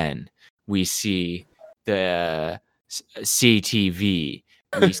CNN, we see the CTV,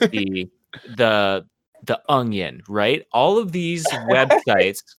 we see the Onion, right? All of these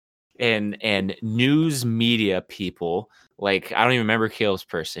websites and news media people, like I don't even remember Kale's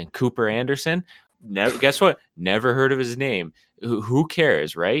person, Cooper Anderson. Never, guess what? Never heard of his name. Who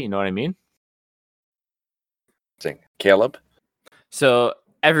cares, right? You know what I mean? Caleb? So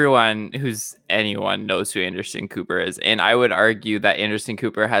anyone knows who Anderson Cooper is. And I would argue that Anderson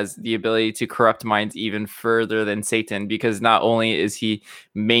Cooper has the ability to corrupt minds even further than Satan, because not only is he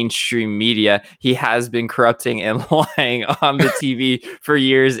mainstream media, he has been corrupting and lying on the TV for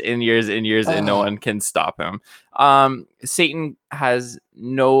years and years and years, and no one can stop him. Satan has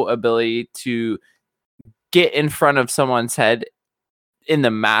no ability to get in front of someone's head in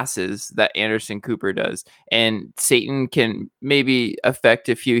the masses that Anderson Cooper does. And Satan can maybe affect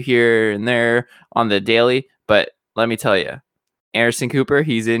a few here and there on the daily, but let me tell you, Anderson Cooper,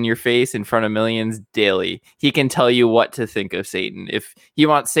 he's in your face in front of millions daily. He can tell you what to think of Satan. If he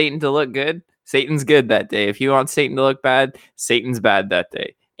wants Satan to look good, Satan's good that day. If he wants Satan to look bad, Satan's bad that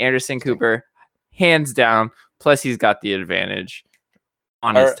day. Anderson Cooper, hands down, plus he's got the advantage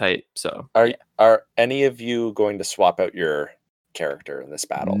on his type. So are any of you going to swap out your character in this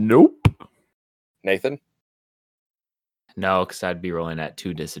battle? Nope. Nathan? No, because I'd be rolling at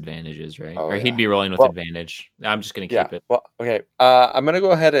 2 disadvantages, right? Oh, or yeah. he'd be rolling with advantage. I'm just gonna keep it. Well, okay. I'm gonna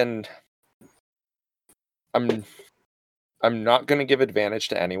go ahead and I'm not gonna give advantage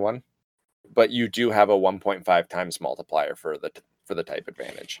to anyone, but you do have a 1.5 times multiplier for the type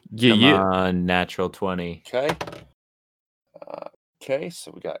advantage. Come on, natural 20. Okay. Okay,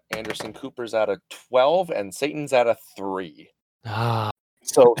 so we got Anderson Cooper's at a 12 and Satan's at a 3.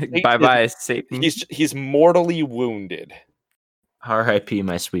 So bye Satan. He's mortally wounded. R.I.P.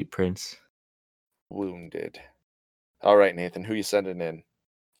 my sweet prince. Wounded. All right, Nathan, who you sending in?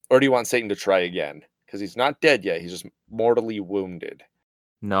 Or do you want Satan to try again? Because he's not dead yet. He's just mortally wounded.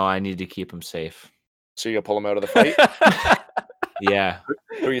 No, I need to keep him safe. So you're gonna pull him out of the fight? Yeah.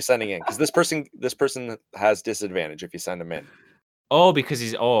 Who are you sending in? Because this person has disadvantage if you send him in. Oh, because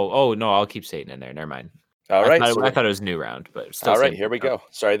he's no, I'll keep Satan in there. Never mind. All right. I thought it was new round, but still. All right, here we go.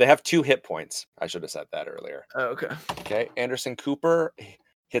 Sorry, they have 2 hit points. I should have said that earlier. Oh, okay. Okay, Anderson Cooper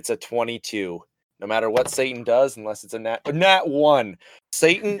hits a 22. No matter what Satan does, unless it's a nat 1,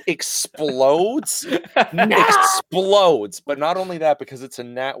 Satan explodes. Explodes. But not only that, because it's a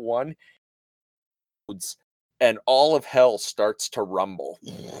nat 1, and all of hell starts to rumble.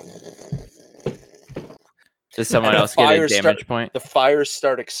 Does someone else get a damage point? The fires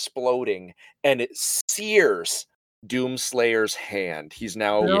start exploding, and it sears Doomslayer's hand. He's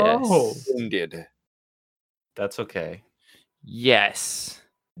now wounded. That's okay. Yes.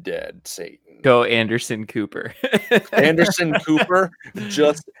 Dead Satan. Go Anderson Cooper. Anderson Cooper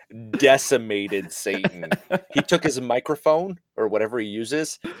just decimated Satan. He took his microphone or whatever he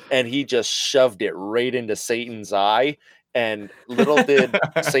uses, and he just shoved it right into Satan's eye. And little did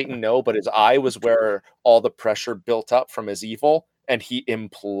Satan know, but his eye was where all the pressure built up from his evil, and he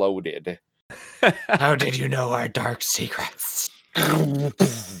imploded. How did you know our dark secrets?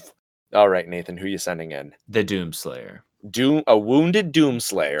 All right, Nathan, who are you sending in? The Doomslayer. A wounded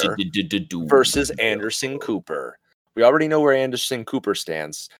Doomslayer versus Anderson Cooper. We already know where Anderson Cooper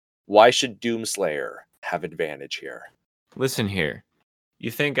stands. Why should Doomslayer have advantage here? Listen here. You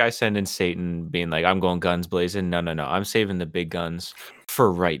think I send in Satan being like, I'm going guns blazing? No. I'm saving the big guns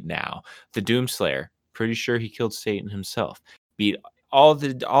for right now. The Doomslayer, pretty sure he killed Satan himself. Beat all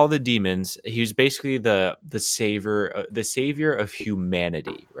the demons. He was basically the savior of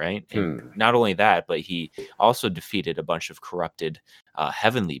humanity, right? And not only that, but he also defeated a bunch of corrupted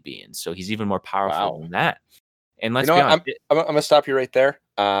heavenly beings. So he's even more powerful than that. And let's be honest. I'm gonna stop you right there.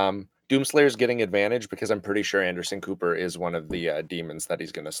 Doomslayer's getting advantage because I'm pretty sure Anderson Cooper is one of the demons that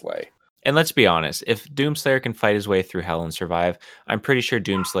he's going to slay. And let's be honest, if Doomslayer can fight his way through hell and survive, I'm pretty sure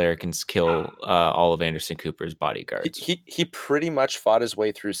Doomslayer can kill all of Anderson Cooper's bodyguards. He pretty much fought his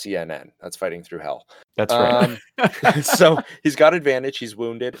way through CNN. That's fighting through hell. That's right. So he's got advantage. He's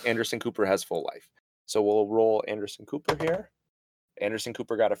wounded. Anderson Cooper has full life. So we'll roll Anderson Cooper here. Anderson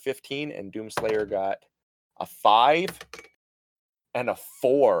Cooper got a 15, and Doomslayer got a 5 and a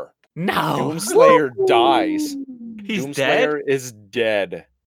 4. No. Doomslayer dies. He's Doomslayer dead? is dead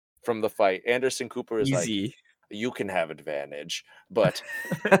from the fight. Anderson Cooper is Easy. like, you can have advantage. But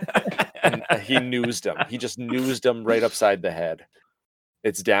and he noosed him. He just noosed him right upside the head.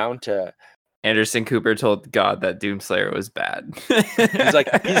 It's down to Anderson Cooper told God that Doomslayer was bad. He's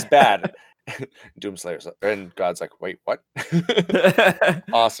like, he's bad. Doomslayer's and God's like, wait, what?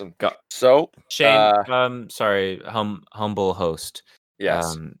 Awesome. God. So Shane, sorry, humble host.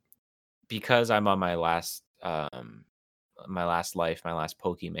 yes. Because I'm on my last life, my last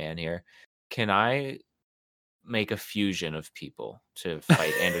Pokemon here, can I make a fusion of people to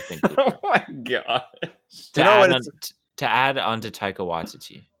fight Anderson Cooper? Oh my god. To add on to Taika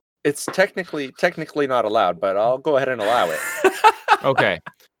Waititi. It's technically not allowed, but I'll go ahead and allow it. Okay.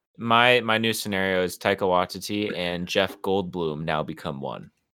 My new scenario is Taika Waititi and Jeff Goldblum now become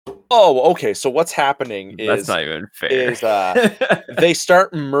one. Oh, okay. So what's happening That's is not even fair. is they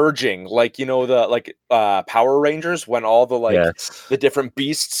start merging, like the Power Rangers, when all the the different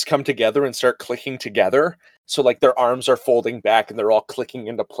beasts come together and start clicking together. So like their arms are folding back and they're all clicking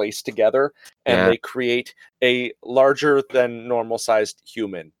into place together, and they create a larger than normal sized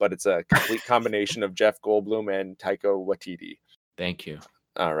human, but it's a complete combination of Jeff Goldblum and Taika Waititi. Thank you.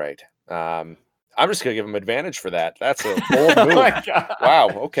 All right. I'm just gonna give him advantage for that. That's a bold move. Wow.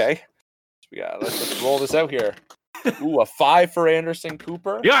 Okay. Let's roll this out here. Ooh, a 5 for Anderson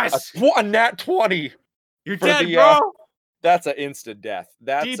Cooper. Yes. A nat 20. You're dead, bro. That's an instant death.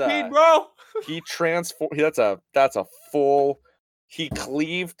 That's DP, bro. He transformed. That's a full. He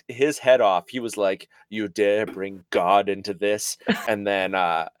cleaved his head off. He was like, "You dare bring God into this?" And then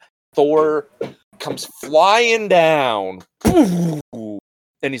Thor comes flying down, and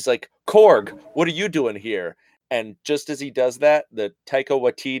he's like, "Korg, what are you doing here?" And just as he does that, the Taika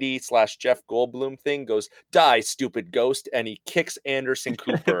Waititi / Jeff Goldblum thing goes, "Die, stupid ghost!" And he kicks Anderson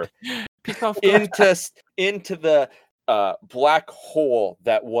Cooper into the black hole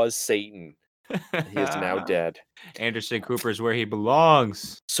that was Satan. He is now dead. Anderson Cooper's where he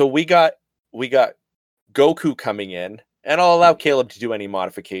belongs. So we got Goku coming in, and I'll allow Caleb to do any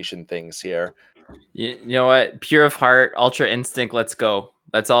modification things here. You know what? Pure of heart, Ultra Instinct. Let's go.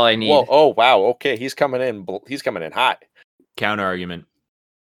 That's all I need. Whoa, oh wow, okay, he's coming in. He's coming in hot. Counter argument.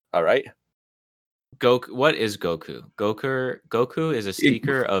 All right. Goku. What is Goku? Goku is a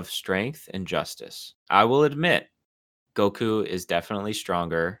seeker of strength and justice. I will admit, Goku is definitely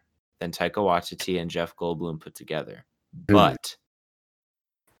stronger than Taika Waititi and Jeff Goldblum put together. But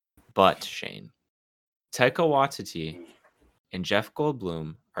Shane, Taika Waititi and Jeff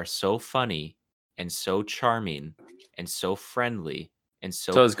Goldblum are so funny and so charming and so friendly and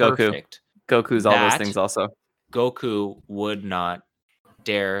so is perfect. Goku's all those things also. Goku would not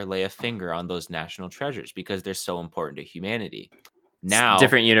dare lay a finger on those national treasures because they're so important to humanity. Now,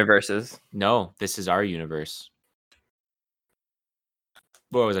 different universes. No, this is our universe.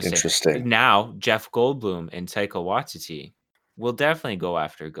 What was I saying? Interesting. Now, Jeff Goldblum and Taika Waititi will definitely go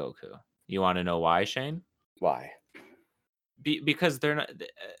after Goku. You want to know why, Shane? Why? Because they're not.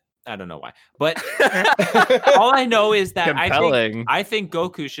 I don't know why, but all I know is that I think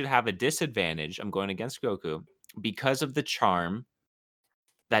Goku should have a disadvantage. I'm going against Goku because of the charm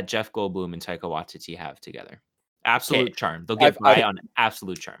that Jeff Goldblum and Taika Waititi have together. Absolute charm. They'll get by on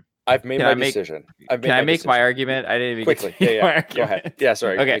absolute charm. I've made my decision. Can I make my argument? I didn't even quickly. Yeah. Go ahead. Yeah,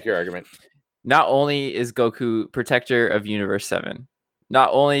 sorry. Okay. Make your argument. Not only is Goku protector of Universe 7, not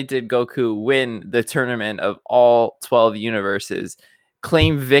only did Goku win the tournament of all 12 universes,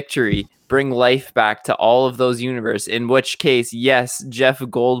 claim victory, bring life back to all of those universes, in which case, yes, Jeff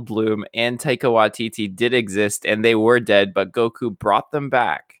Goldblum and Taika Waititi did exist and they were dead, but Goku brought them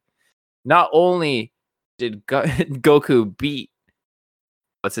back. Not only did Goku beat,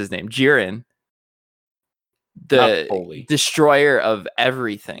 what's his name? Jiren, the destroyer of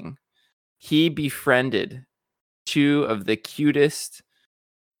everything. He befriended 2 of the cutest,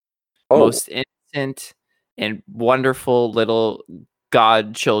 most innocent, and wonderful little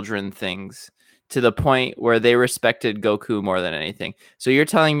godchildren things to the point where they respected Goku more than anything. So you're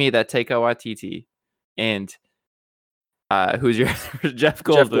telling me that Taika Waititi and who's your Jeff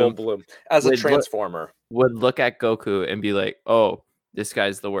Goldblum as a transformer would look at Goku and be like, "Oh, this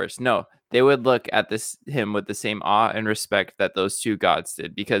guy's the worst." No, they would look at him with the same awe and respect that those 2 gods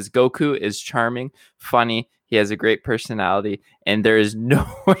did, because Goku is charming, funny, he has a great personality, and there is no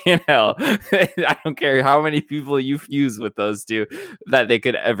way in hell, I don't care how many people you fuse with those 2, that they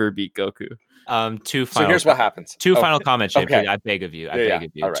could ever beat Goku. So here's what happens. 2 final comments, JP. Okay. I beg of you.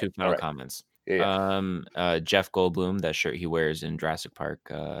 Right. 2 final comments. Yeah. Jeff Goldblum, that shirt he wears in Jurassic Park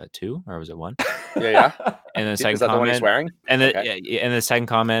 2, or was it 1? Yeah. And the second is that comment, the one he's wearing? And the second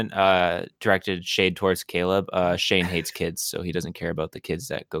comment, directed shade towards Caleb. Shane hates kids, so he doesn't care about the kids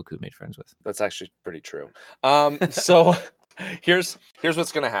that Goku made friends with. That's actually pretty true. So here's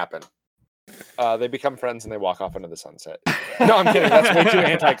what's gonna happen. They become friends and they walk off into the sunset. No, I'm kidding. That's way too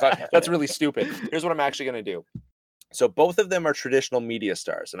anti-climactic. That's really stupid. Here's what I'm actually going to do. So both of them are traditional media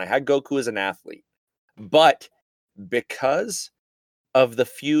stars, and I had Goku as an athlete. But because of the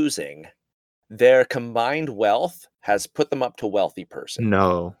fusing, their combined wealth has put them up to wealthy person.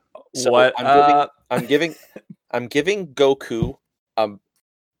 No. So What? I'm giving Goku a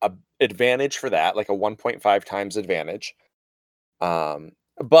advantage for that, like a 1.5 times advantage.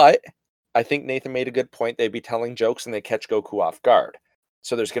 But I think Nathan made a good point. They'd be telling jokes and they catch Goku off guard.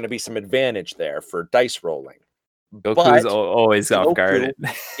 So there's going to be some advantage there for dice rolling. Goku's always off guard.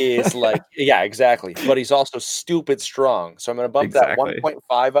 Is like, yeah, exactly. But he's also stupid strong. So I'm going to bump that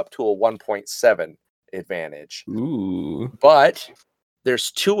 1.5 up to a 1.7 advantage. Ooh. But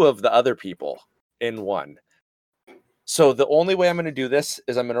there's two of the other people in one. So the only way I'm going to do this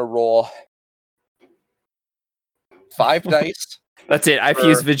is I'm going to roll 5 dice. That's it. I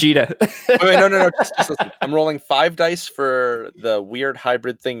fused Vegeta. Wait, no. Just listen. I'm rolling 5 dice for the weird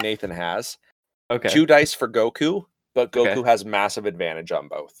hybrid thing Nathan has. Okay. 2 dice for Goku, but Goku has massive advantage on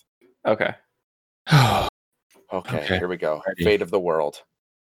both. Okay. Okay, here we go. Ready. Fate of the world.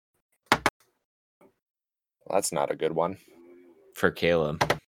 Well, that's not a good one. For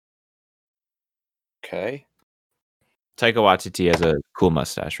Caleb. Okay. Taika Waititi has a cool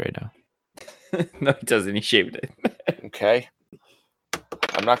mustache right now. No, he doesn't. He shaved it. Okay.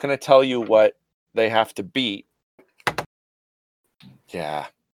 I'm not going to tell you what they have to beat. Yeah.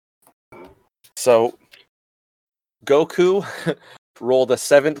 So, Goku rolled a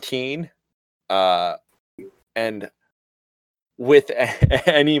 17, and with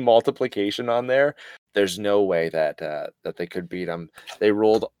any multiplication on there, there's no way that that they could beat him. They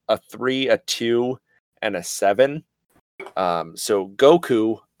rolled a 3, a 2, and a 7. So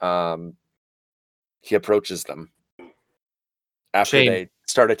Goku, he approaches them after they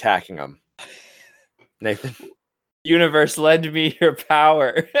start attacking him. Nathan. Universe, lend me your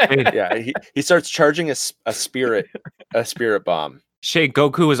power. Yeah, he starts charging a spirit bomb. Shay,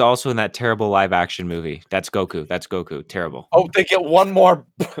 Goku is also in that terrible live action movie. That's Goku. Terrible. Oh, they get one more.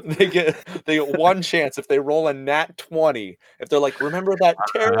 They get one chance if they roll a nat 20. If they're like, remember that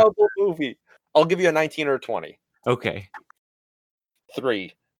terrible movie? I'll give you a 19 or a 20. Okay.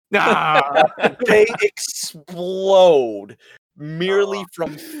 3. Ah! They explode merely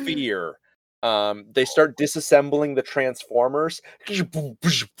from fear. They start disassembling the Transformers. They're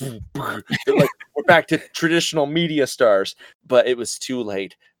like, we're back to traditional media stars, but it was too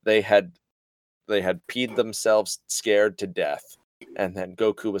late. They had peed themselves scared to death. And then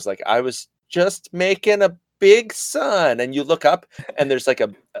Goku was like, I was just making a big sun. And you look up and there's like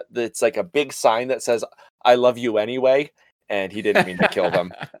it's like a big sign that says, I love you anyway. And he didn't mean to kill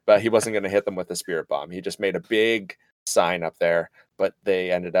them, but he wasn't going to hit them with a spirit bomb. He just made a big sign up there, but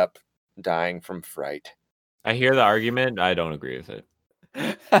they ended up dying from fright. I hear the argument. I don't agree with it.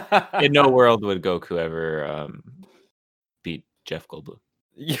 In no world would Goku ever beat Jeff Goldblum.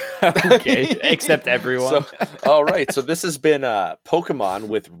 Yeah, okay. Except everyone. All right. So this has been Pokemon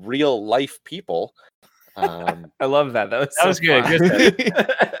with real life people. I love that. That was good. I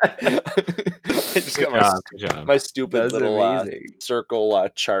just got my stupid little circle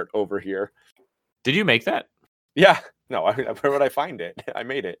chart over here. Did you make that? Yeah. No, where would I find it? I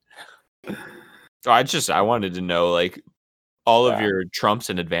made it. I wanted to know, like, all of your trumps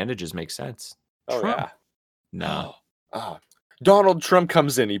and advantages make sense. Oh, Trump. yeah. No. Donald Trump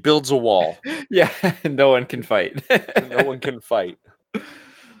comes in. He builds a wall. Yeah, no one can fight. No one can fight.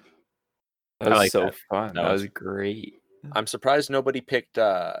 That was so fun. That was great. I'm surprised nobody picked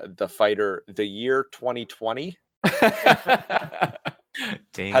the fighter the year 2020.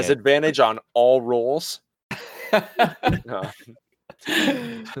 Has advantage on all rolls.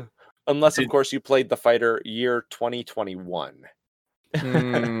 Unless, of course, you played the fighter year 2021.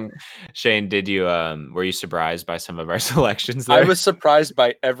 Shane, did you were you surprised by some of our selections there? I was surprised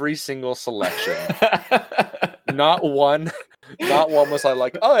by every single selection. Not one was I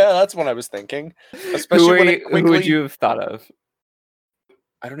like, oh yeah, that's what I was thinking. Especially who would you have thought of?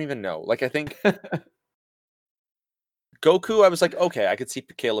 I don't even know. Like, I think Goku, I was like, okay, I could see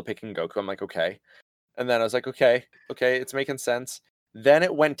Caleb picking Goku. I'm like, okay. And then I was like, okay, it's making sense. Then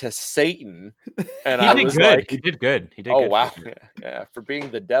it went to Satan, and I was like, he did good. He did. Oh good wow, yeah, for being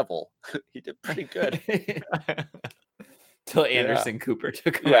the devil, he did pretty good. Till Anderson Cooper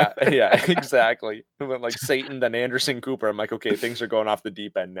took him. Yeah, exactly. It went like Satan, then Anderson Cooper. I'm like, okay, things are going off the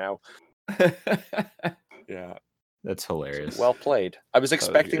deep end now. Yeah, that's hilarious. Well played. I was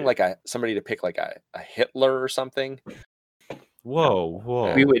expecting like somebody to pick like a Hitler or something.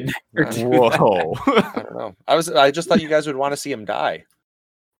 Whoa. We would never do Whoa. I don't know. I just thought you guys would want to see him die.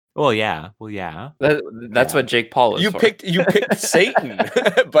 Well, yeah. That's Yeah. what Jake Paul is You for. picked Satan,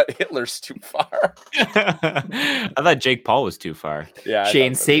 but Hitler's too far. I thought Jake Paul was too far. Yeah, I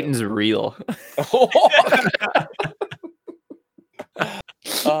Shane, thought so, too. Satan's real.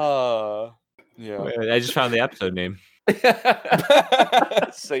 Yeah. I just found the episode name.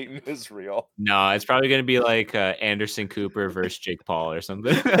 Satan is real. No, it's probably going to be like Anderson Cooper versus Jake Paul or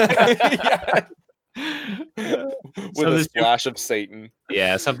something. Yeah. With Something a splash of Satan.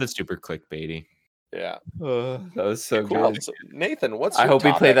 Yeah, something super clickbaity. Yeah. That was so Cool. good. So, Nathan, what's I your hope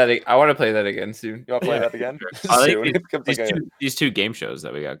we play topic? that. I want to play that again soon. You want to play Yeah, that again? I like Soon. It becomes like these two game shows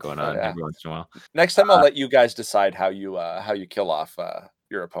that we got going on yeah. every once in a while. Next time, I'll let you guys decide how you kill off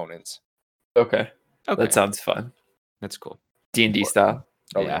your opponents. Okay, Okay, that sounds fun. that's cool. D&D style.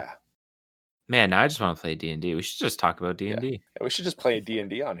 Oh Yeah. yeah. Man, now I just want to play D&D. We should just talk about D&D. Yeah, we should just play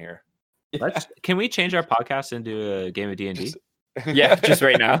D&D on here. Can we change our podcast into a game of D&D? Yeah, just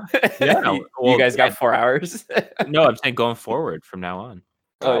right now. Yeah, you well, guys got 4 hours. No, I'm saying going forward from now on.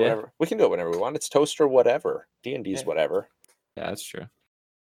 Oh, yeah. Whatever. We can do it whenever we want. It's toast or whatever. D&D's Yeah. whatever. Yeah, that's true.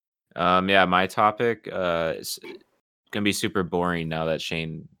 Yeah, my topic is gonna be super boring now that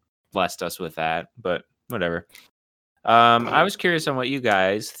Shane blessed us with that, but whatever. I was curious on what you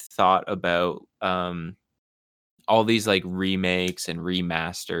guys thought about all these like remakes and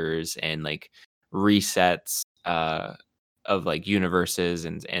remasters and like resets of like universes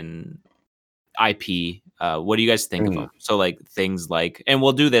and IP. What do you guys think of them? So like things like, and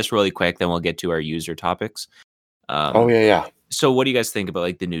we'll do this really quick, then we'll get to our user topics. Yeah. So what do you guys think about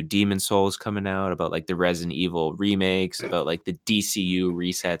like the new Demon Souls coming out, about like the Resident Evil remakes, about like the DCU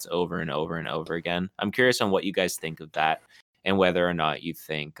resets over and over and over again? I'm curious on what you guys think of that and whether or not you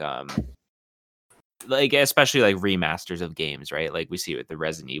think like especially like remasters of games, right? Like we see with the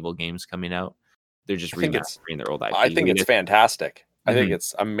Resident Evil games coming out. They're just remastering their old IP. I think it's fantastic. I think Mhm.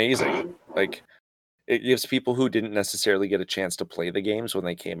 it's amazing. Like it gives people who didn't necessarily get a chance to play the games when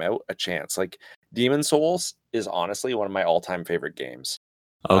they came out a chance. Like Demon Souls is honestly one of my all-time favorite games.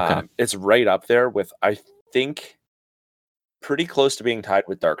 Okay. It's right up there with, I think, pretty close to being tied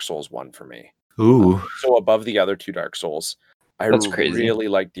with Dark Souls 1 for me. Ooh. So above the other two Dark Souls. I That's crazy. really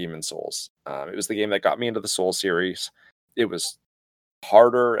like Demon Souls. It was the game that got me into the Soul series. It was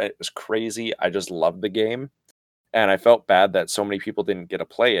harder. It was crazy. I just loved the game. And I felt bad that so many people didn't get to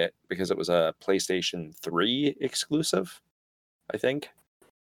play it because it was a PlayStation 3 exclusive, I think.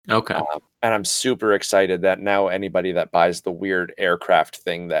 Okay. And I'm super excited that now anybody that buys the weird aircraft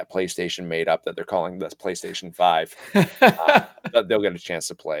thing that PlayStation made up that they're calling the PlayStation 5, that they'll get a chance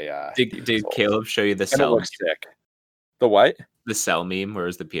to play. Did Souls. Caleb show you the And it cell? looks sick. The what? The cell meme,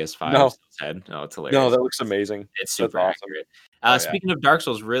 whereas the PS5 No. head? No, it's hilarious. No, that looks amazing. It's That's super awesome. accurate. Oh, yeah. Speaking of Dark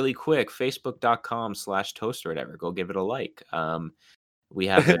Souls, really quick, facebook.com/toast or whatever. Go give it a like. We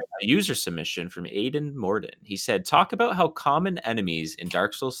have a user submission from Aiden Morden. He said, talk about how common enemies in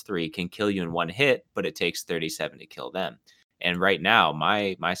Dark Souls 3 can kill you in one hit, but it takes 37 to kill them. And right now,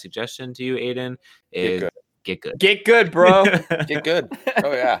 my suggestion to you, Aiden, is get good. Get good, bro. Get good.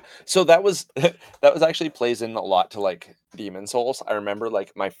 Oh yeah. So that was actually plays in a lot to like Demon Souls. I remember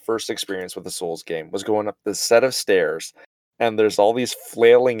like my first experience with the Souls game was going up this set of stairs, and there's all these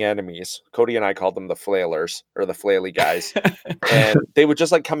flailing enemies. Cody and I called them the flailers or the flaily guys. And they would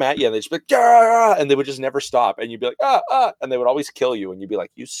just like come at you and they'd just be like, "Gah!" And they would just never stop. And you'd be like, ah, and they would always kill you. And you'd be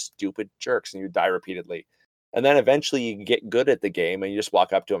like, you stupid jerks. And you'd die repeatedly. And then eventually you get good at the game and you just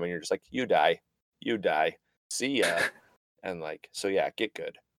walk up to them and you're just like, you die. See ya. And like, so yeah, get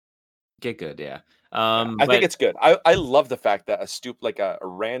good. Get good, yeah. I think it's good. I love the fact that a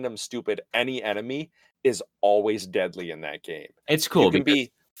random stupid any enemy is always deadly in that game. It's cool You can because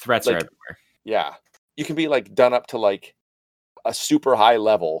be threats are like- everywhere. Yeah. You can be like done up to like a super high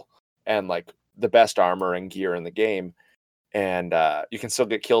level and like the best armor and gear in the game, and you can still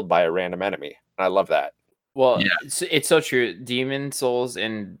get killed by a random enemy. And I love that. Well, Yeah. it's so true. Demon Souls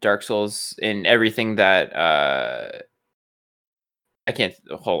and Dark Souls and everything that I can't.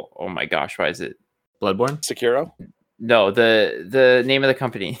 Oh my gosh, why is it? Bloodborne? Sekiro? No, the name of the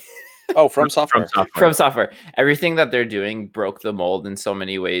company. Oh, From Software. From Software. Everything that they're doing broke the mold in so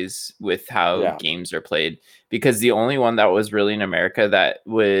many ways with how Yeah. games are played. Because the only one that was really in America that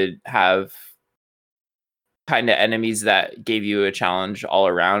would have kind of enemies that gave you a challenge all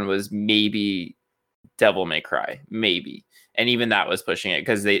around was maybe Devil May Cry, maybe. And even that was pushing it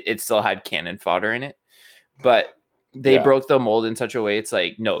because it still had cannon fodder in it. But they Yeah. broke the mold in such a way. It's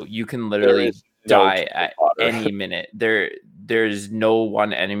like, no, you can There literally is no die cannon at fodder. any minute. There's no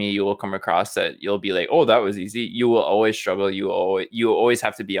one enemy you will come across that you'll be like, oh, that was easy. You will always struggle. You always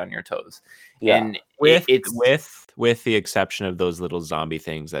have to be on your toes. Yeah. And With it's with the exception of those little zombie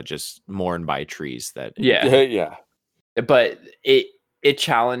things that just mourn by trees. That Yeah. But it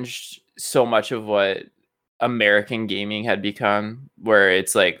challenged so much of what American gaming had become, where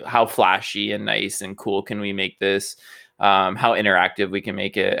it's like, how flashy and nice and cool can we make this? How interactive we can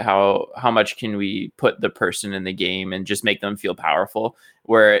make it? How much can we put the person in the game and just make them feel powerful?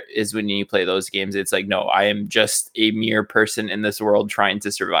 Where it is when you play those games, it's like, no, I am just a mere person in this world trying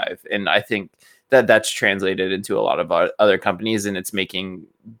to survive. And I think that's translated into a lot of other companies, and it's making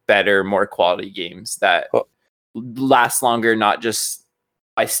better, more quality games that last longer, not just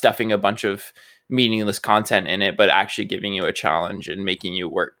by stuffing a bunch of meaningless content in it, but actually giving you a challenge and making you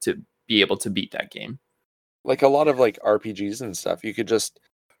work to be able to beat that game. Like a lot of like RPGs and stuff, you could just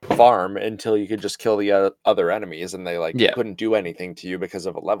farm until you could just kill the other enemies, and they couldn't do anything to you because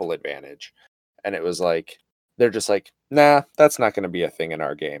of a level advantage. And it was like, they're just like, nah, that's not going to be a thing in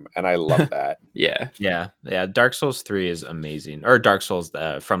our game. And I love that. Yeah. Dark Souls 3 is amazing, or Dark Souls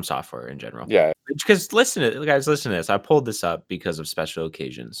from Software in general. Yeah. Because listen to this. I pulled this up because of special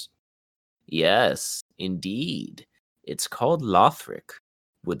occasions. Yes, indeed. It's called Lothric,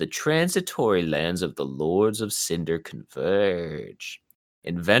 where the transitory lands of the Lords of Cinder converge.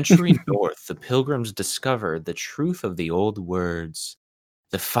 In venturing north, the pilgrims discover the truth of the old words.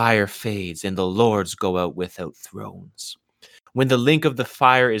 The fire fades, and the lords go out without thrones. When the link of the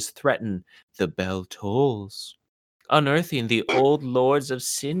fire is threatened, the bell tolls, unearthing the old lords of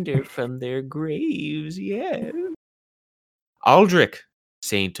Cinder from their graves. Yeah. Aldrich,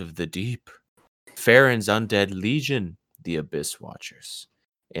 saint of the deep, Farron's undead legion, the Abyss Watchers,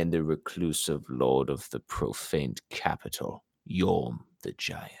 and the reclusive lord of the profaned capital, Yolm the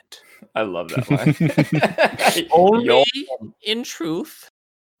Giant. I love that line. Only in truth,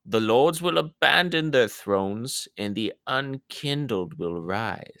 the lords will abandon their thrones, and the unkindled will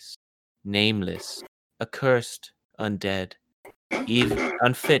rise, nameless, accursed, undead, even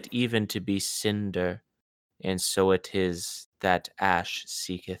unfit even to be cinder, and so it is that ash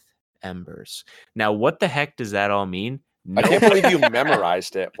seeketh embers. Now, what the heck does that all mean? I can't believe you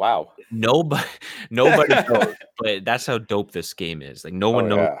memorized it. Wow. Nobody knows, but that's how dope this game is. Like, no one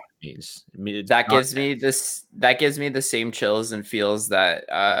knows what it means. I mean, that gives me the same chills and feels that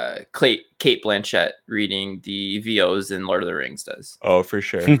Kate Blanchett reading the VOs in Lord of the Rings does. Oh, for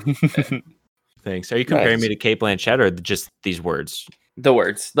sure. Thanks. Are you comparing me to Kate Blanchett, or just these words? The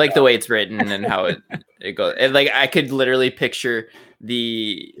words, like the way it's written and how it goes. And like, I could literally picture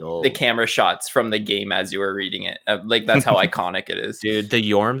the camera shots from the game as you were reading it. Like, that's how iconic it is. Dude, the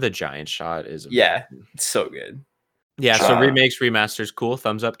Yolm the Giant shot is amazing. Yeah, it's so good. Yeah, so remakes, remasters, cool.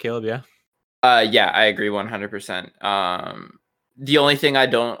 Thumbs up, Caleb, yeah? Yeah, I agree 100%. The only thing I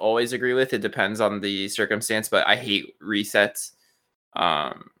don't always agree with, it depends on the circumstance, but I hate resets.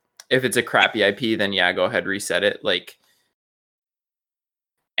 If it's a crappy IP, then yeah, go ahead, reset it. Like,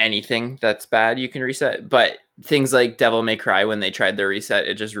 anything that's bad you can reset, but things like Devil May Cry, when they tried their reset,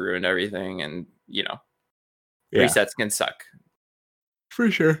 it just ruined everything. And resets can suck for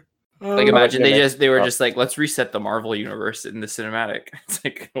sure. Like, imagine they were just like, let's reset the Marvel universe in the cinematic. It's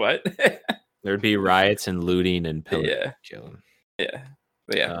like, what? There'd be riots and looting and killing. Yeah,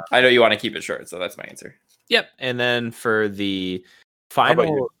 but yeah, I know you want to keep it short, so that's my answer. Yep. And then for the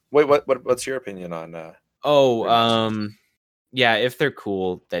final, wait, what's your opinion on yeah, if they're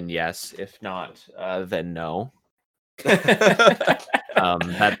cool, then yes. If not, then no.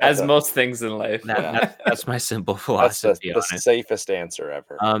 As most things in life. That's my simple philosophy. That's the safest answer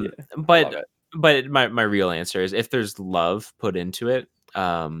ever. But my real answer is, if there's love put into it,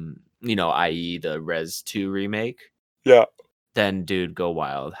 i.e. the Res 2 remake, then dude, go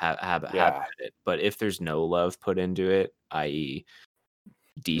wild, have at it. But if there's no love put into it, i.e.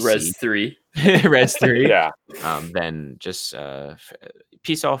 DC Res 3 Res 3 then just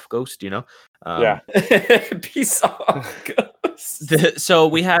peace off, Ghost, peace off, Ghost. So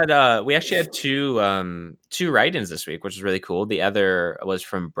we actually had two write-ins this week, which is really cool. The other was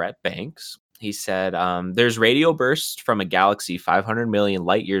from Brett Banks. He said, there's radio bursts from a galaxy 500 million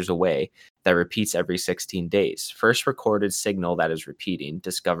light years away that repeats every 16 days. First recorded signal that is repeating,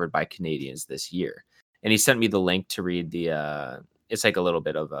 discovered by Canadians this year. And he sent me the link to read the it's like a little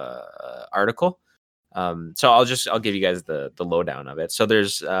bit of a article. So I'll give you guys the lowdown of it. So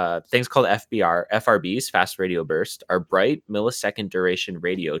there's things called FRBs, fast radio burst, are bright millisecond duration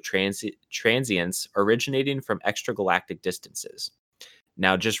radio transients originating from extragalactic distances.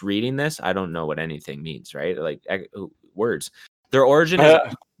 Now, just reading this, I don't know what anything means, right? Like words. Their origin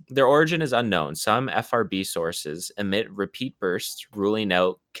is unknown. Some FRB sources emit repeat bursts, ruling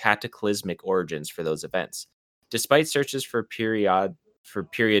out cataclysmic origins for those events. Despite searches for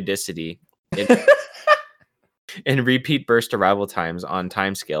periodicity, and repeat burst arrival times on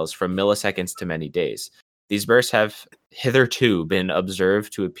timescales from milliseconds to many days. These bursts have hitherto been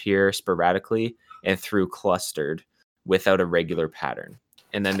observed to appear sporadically and through clustered without a regular pattern.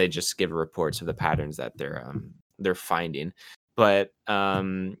 And then they just give reports of the patterns that they're finding. But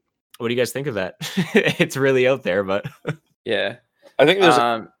what do you guys think of that? It's really out there, but Yeah. I think there's.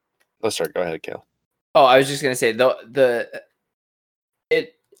 Let's start. Go ahead, Kale. Oh, I was just gonna say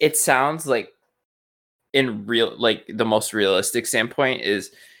it sounds like in real, like the most realistic standpoint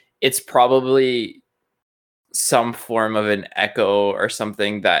is it's probably some form of an echo or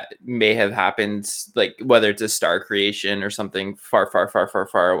something that may have happened, like whether it's a star creation or something far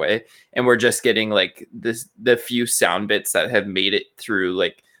away, and we're just getting like the few sound bits that have made it through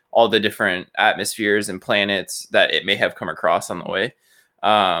like all the different atmospheres and planets that it may have come across on the way.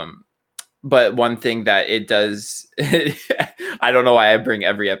 But one thing that it does, I don't know why I bring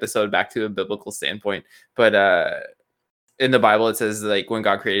every episode back to a biblical standpoint, but in the Bible, it says like when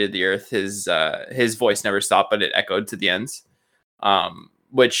God created the earth, his voice never stopped, but it echoed to the ends,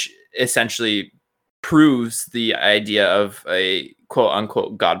 which essentially proves the idea of a quote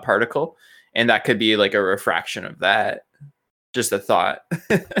unquote God particle. And that could be like a refraction of that. Just a thought.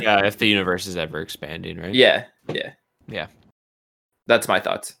 Yeah, if the universe is ever expanding, right? Yeah. That's my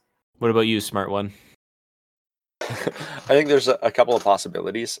thoughts. What about you, smart one? I think there's a couple of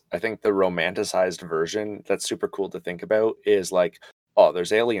possibilities. I think the romanticized version that's super cool to think about is like, oh,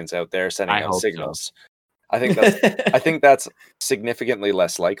 there's aliens out there sending out signals. So. I think that's significantly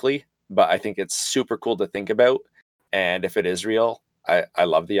less likely, but I think it's super cool to think about. And if it is real, I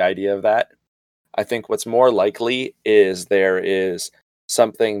love the idea of that. I think what's more likely is there is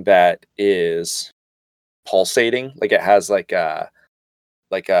something that is pulsating, like it has like a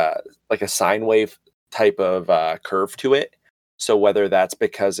sine wave type of curve to it. So whether that's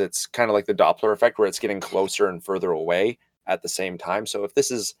because it's kind of like the Doppler effect where it's getting closer and further away at the same time. So if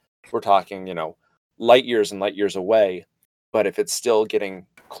this is, we're talking, light years and light years away, but if it's still getting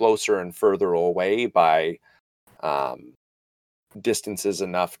closer and further away by distances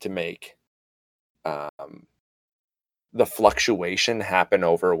enough to make the fluctuation happen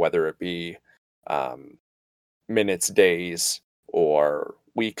over whether it be minutes, days, or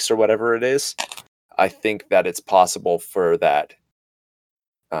weeks or whatever it is, I think that it's possible for that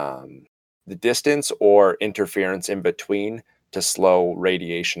the distance or interference in between to slow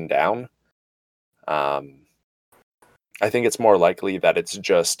radiation down. I think it's more likely that it's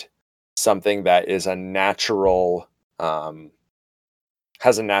just something that is a natural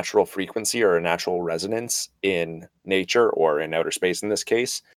has a natural frequency or a natural resonance in nature or in outer space in this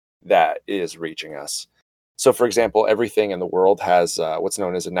case that is reaching us. So, for example, everything in the world has what's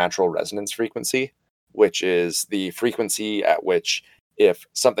known as a natural resonance frequency, which is the frequency at which if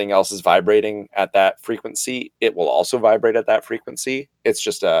something else is vibrating at that frequency, it will also vibrate at that frequency. It's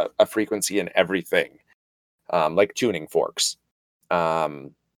just a frequency in everything, like tuning forks.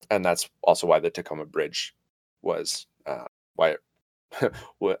 And that's also why the Tacoma Bridge was why it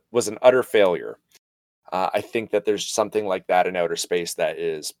was an utter failure. I think that there's something like that in outer space that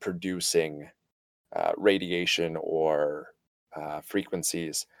is producing radiation or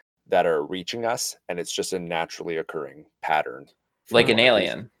frequencies that are reaching us, and it's just a naturally occurring pattern, like an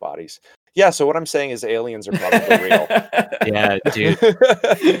alien bodies. Yeah, so what I'm saying is aliens are probably real. Yeah, dude.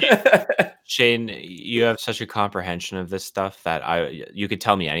 Shane, you have such a comprehension of this stuff that you could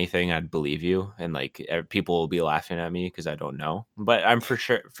tell me anything, I'd believe you, and like people will be laughing at me because I don't know. But I'm for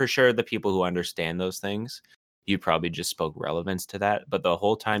sure the people who understand those things, you probably just spoke relevance to that. But the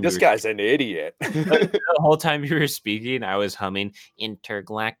whole time this guy's an idiot. The whole time you were speaking, I was humming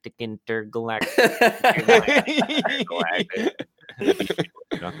intergalactic.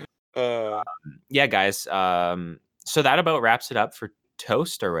 Yeah, guys. So that about wraps it up for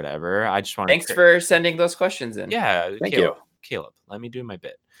Toast or whatever. I just want to thanks for sending those questions in. Yeah, thank you, Caleb. Let me do my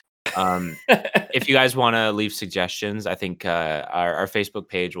bit. If you guys want to leave suggestions, I think our Facebook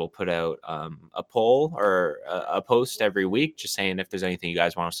page will put out a poll or a post every week, just saying if there's anything you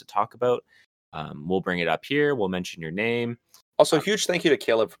guys want us to talk about. We'll bring it up here. We'll mention your name. Also, huge thank you to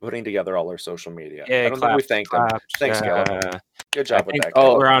Caleb for putting together all our social media. Yeah, I don't think we thanked him. Thanks, Caleb. Good job with that.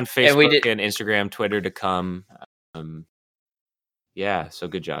 We're on Facebook and Instagram, Twitter to come. Yeah, so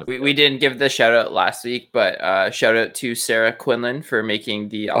good job. We didn't give the shout out last week, but shout out to Sarah Quinlan for making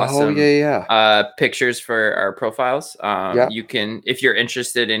the awesome pictures for our profiles. You can, if you're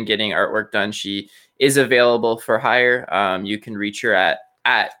interested in getting artwork done, she is available for hire. You can reach her at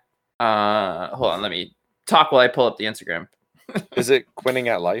hold on, let me talk while I pull up the Instagram. Is it Quinning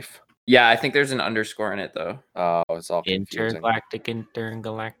at Life? Yeah, I think there's an underscore in it though. Oh, it's all confusing. Intergalactic.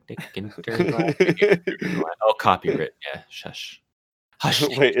 Oh, copyright. Yeah, shush. Hush.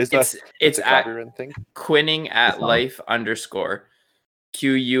 Wait, is that It's a at copyright thing? Quinning at It's on. life underscore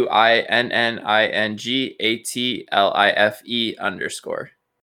QUINNINGATLIFE underscore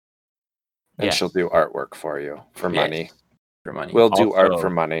And Yes. she'll do artwork for you for Yes. money. for money. We'll do art Also- for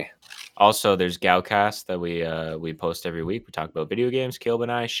money. Also, there's Galcast that we post every week. We talk about video games. Caleb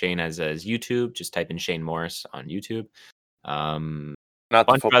and I. Shane has his YouTube. Just type in Shane Morris on YouTube. Not the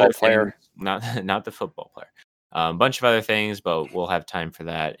Bunch of football other player. things, not the football player. Bunch of other things, but we'll have time for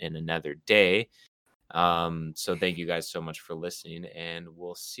that in another day. So thank you guys so much for listening, and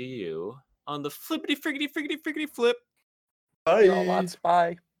we'll see you on the flippity friggity friggity friggity flip. Bye. Y'all lots.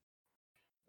 Bye.